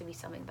has to be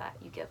something that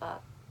you give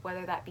up,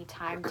 whether that be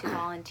time to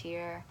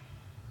volunteer,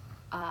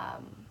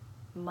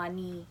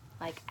 money,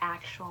 like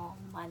actual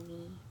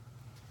money.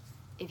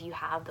 If you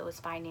have those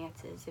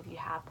finances, if you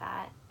have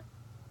that,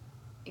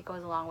 it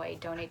goes a long way.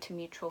 Donate to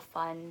mutual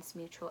funds,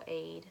 mutual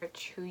aid, or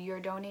who you're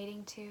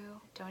donating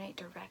to. Donate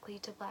directly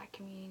to Black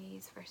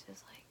communities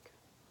versus like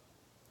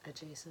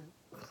adjacent.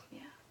 Yeah.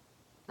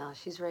 No,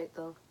 she's right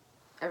though.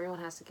 Everyone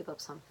has to give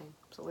up something.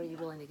 So what are you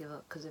willing to give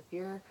up? Because if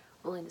you're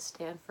willing to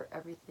stand for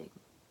everything,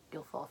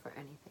 you'll fall for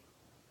anything.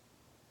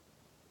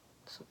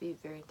 So be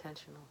very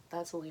intentional.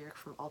 That's a lyric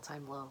from All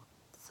Time Low.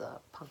 It's a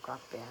punk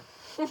rock band.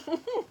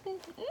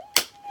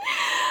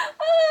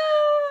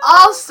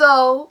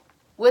 Also,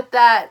 with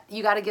that,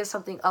 you got to give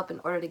something up in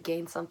order to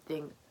gain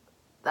something.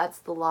 That's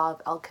the law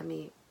of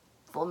alchemy.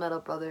 Full Metal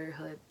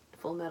Brotherhood.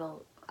 Full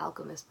Metal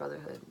Alchemist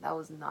Brotherhood. That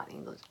was not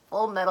English.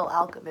 Full Metal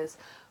Alchemist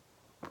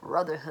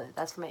Brotherhood.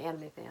 That's for my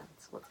anime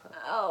fans. What's up?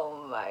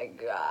 Oh my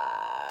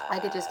god. I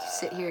could just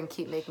sit here and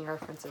keep making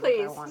references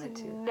Please, if I wanted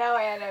to. no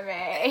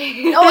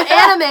anime. No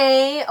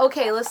anime!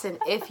 Okay, listen.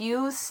 If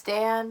you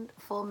stand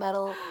Full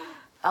Metal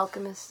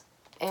Alchemist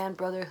and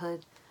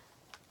Brotherhood,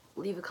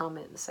 leave a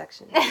comment in the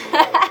section.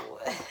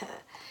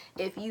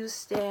 If you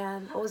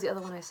stand... What was the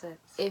other one I said?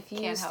 If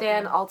you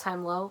stand All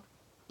Time Low,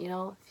 you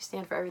know, if you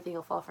stand for everything,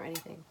 you'll fall for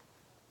anything.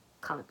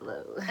 Comment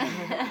below.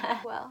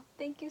 Well,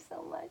 thank you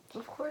so much.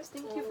 Of course,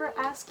 thank you for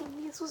asking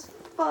me. This was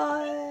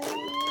fun.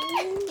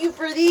 Thank you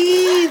for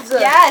these.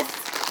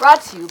 Yes.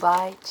 Brought to you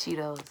by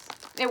Cheetos.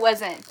 It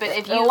wasn't, but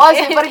if you... It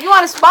wasn't, but if you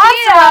want to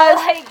sponsor us,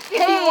 like,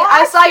 hey,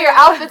 I saw your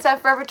outfits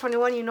at Forever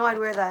 21. You know I'd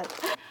wear that.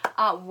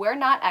 We're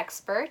not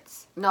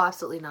experts. No,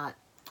 absolutely not.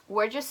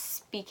 We're just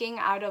speaking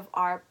out of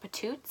our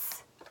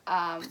patoots.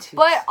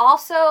 But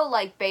also,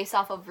 like, based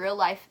off of real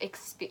life,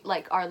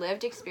 like, our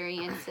lived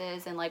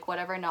experiences and, like,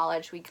 whatever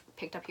knowledge we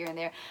picked up here and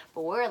there.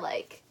 But we're,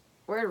 like...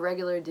 We're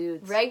regular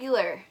dudes.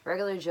 Regular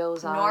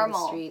Joes on normal,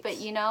 the streets. But,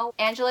 you know,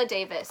 Angela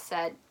Davis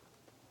said,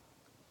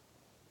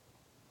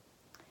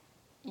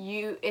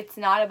 it's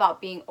not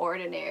about being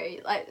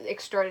ordinary, like,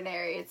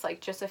 extraordinary. It's,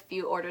 like, just a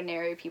few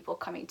ordinary people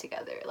coming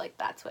together. Like,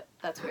 that's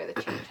where the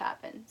change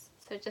happens.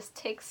 So it just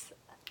takes...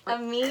 a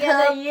me and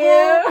a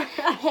you.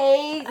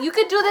 Hey, you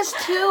could do this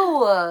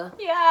too.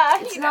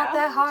 Yeah, it's not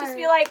that hard. Just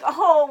be like,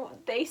 oh,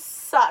 they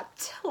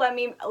sucked.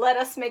 Let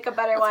us make a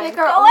better one.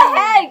 Go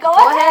ahead.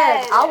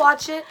 I'll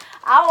watch it.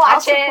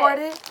 I'll support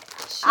it.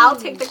 Jeez. I'll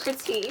take the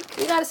critique.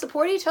 We gotta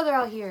support each other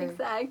out here.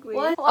 Exactly.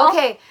 What?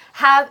 Okay,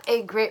 have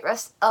a great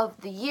rest of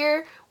the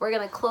year. We're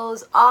gonna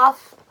close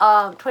off.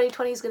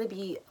 2020 is gonna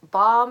be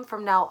bomb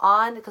from now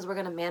on because we're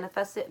gonna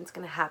manifest it and it's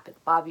gonna happen.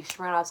 Bobby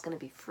Shmurdoff's gonna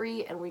be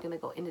free and we're gonna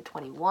go into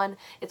 21.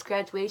 It's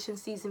graduation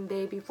season,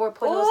 baby.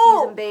 4.0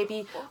 season,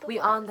 baby. We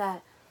on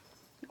that.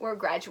 We're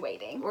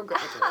graduating.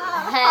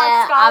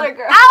 Hot scholar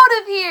girl.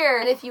 Out of here.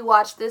 And if you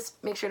watch this,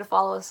 make sure to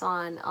follow us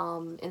on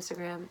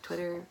Instagram,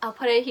 Twitter. I'll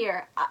put it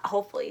here.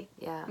 Hopefully.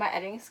 Yeah. My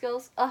editing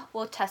skills.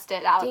 We'll test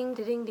it out. Ding,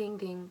 ding, ding,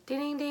 ding, ding,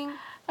 ding, ding.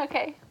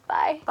 Okay.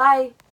 Bye. Bye.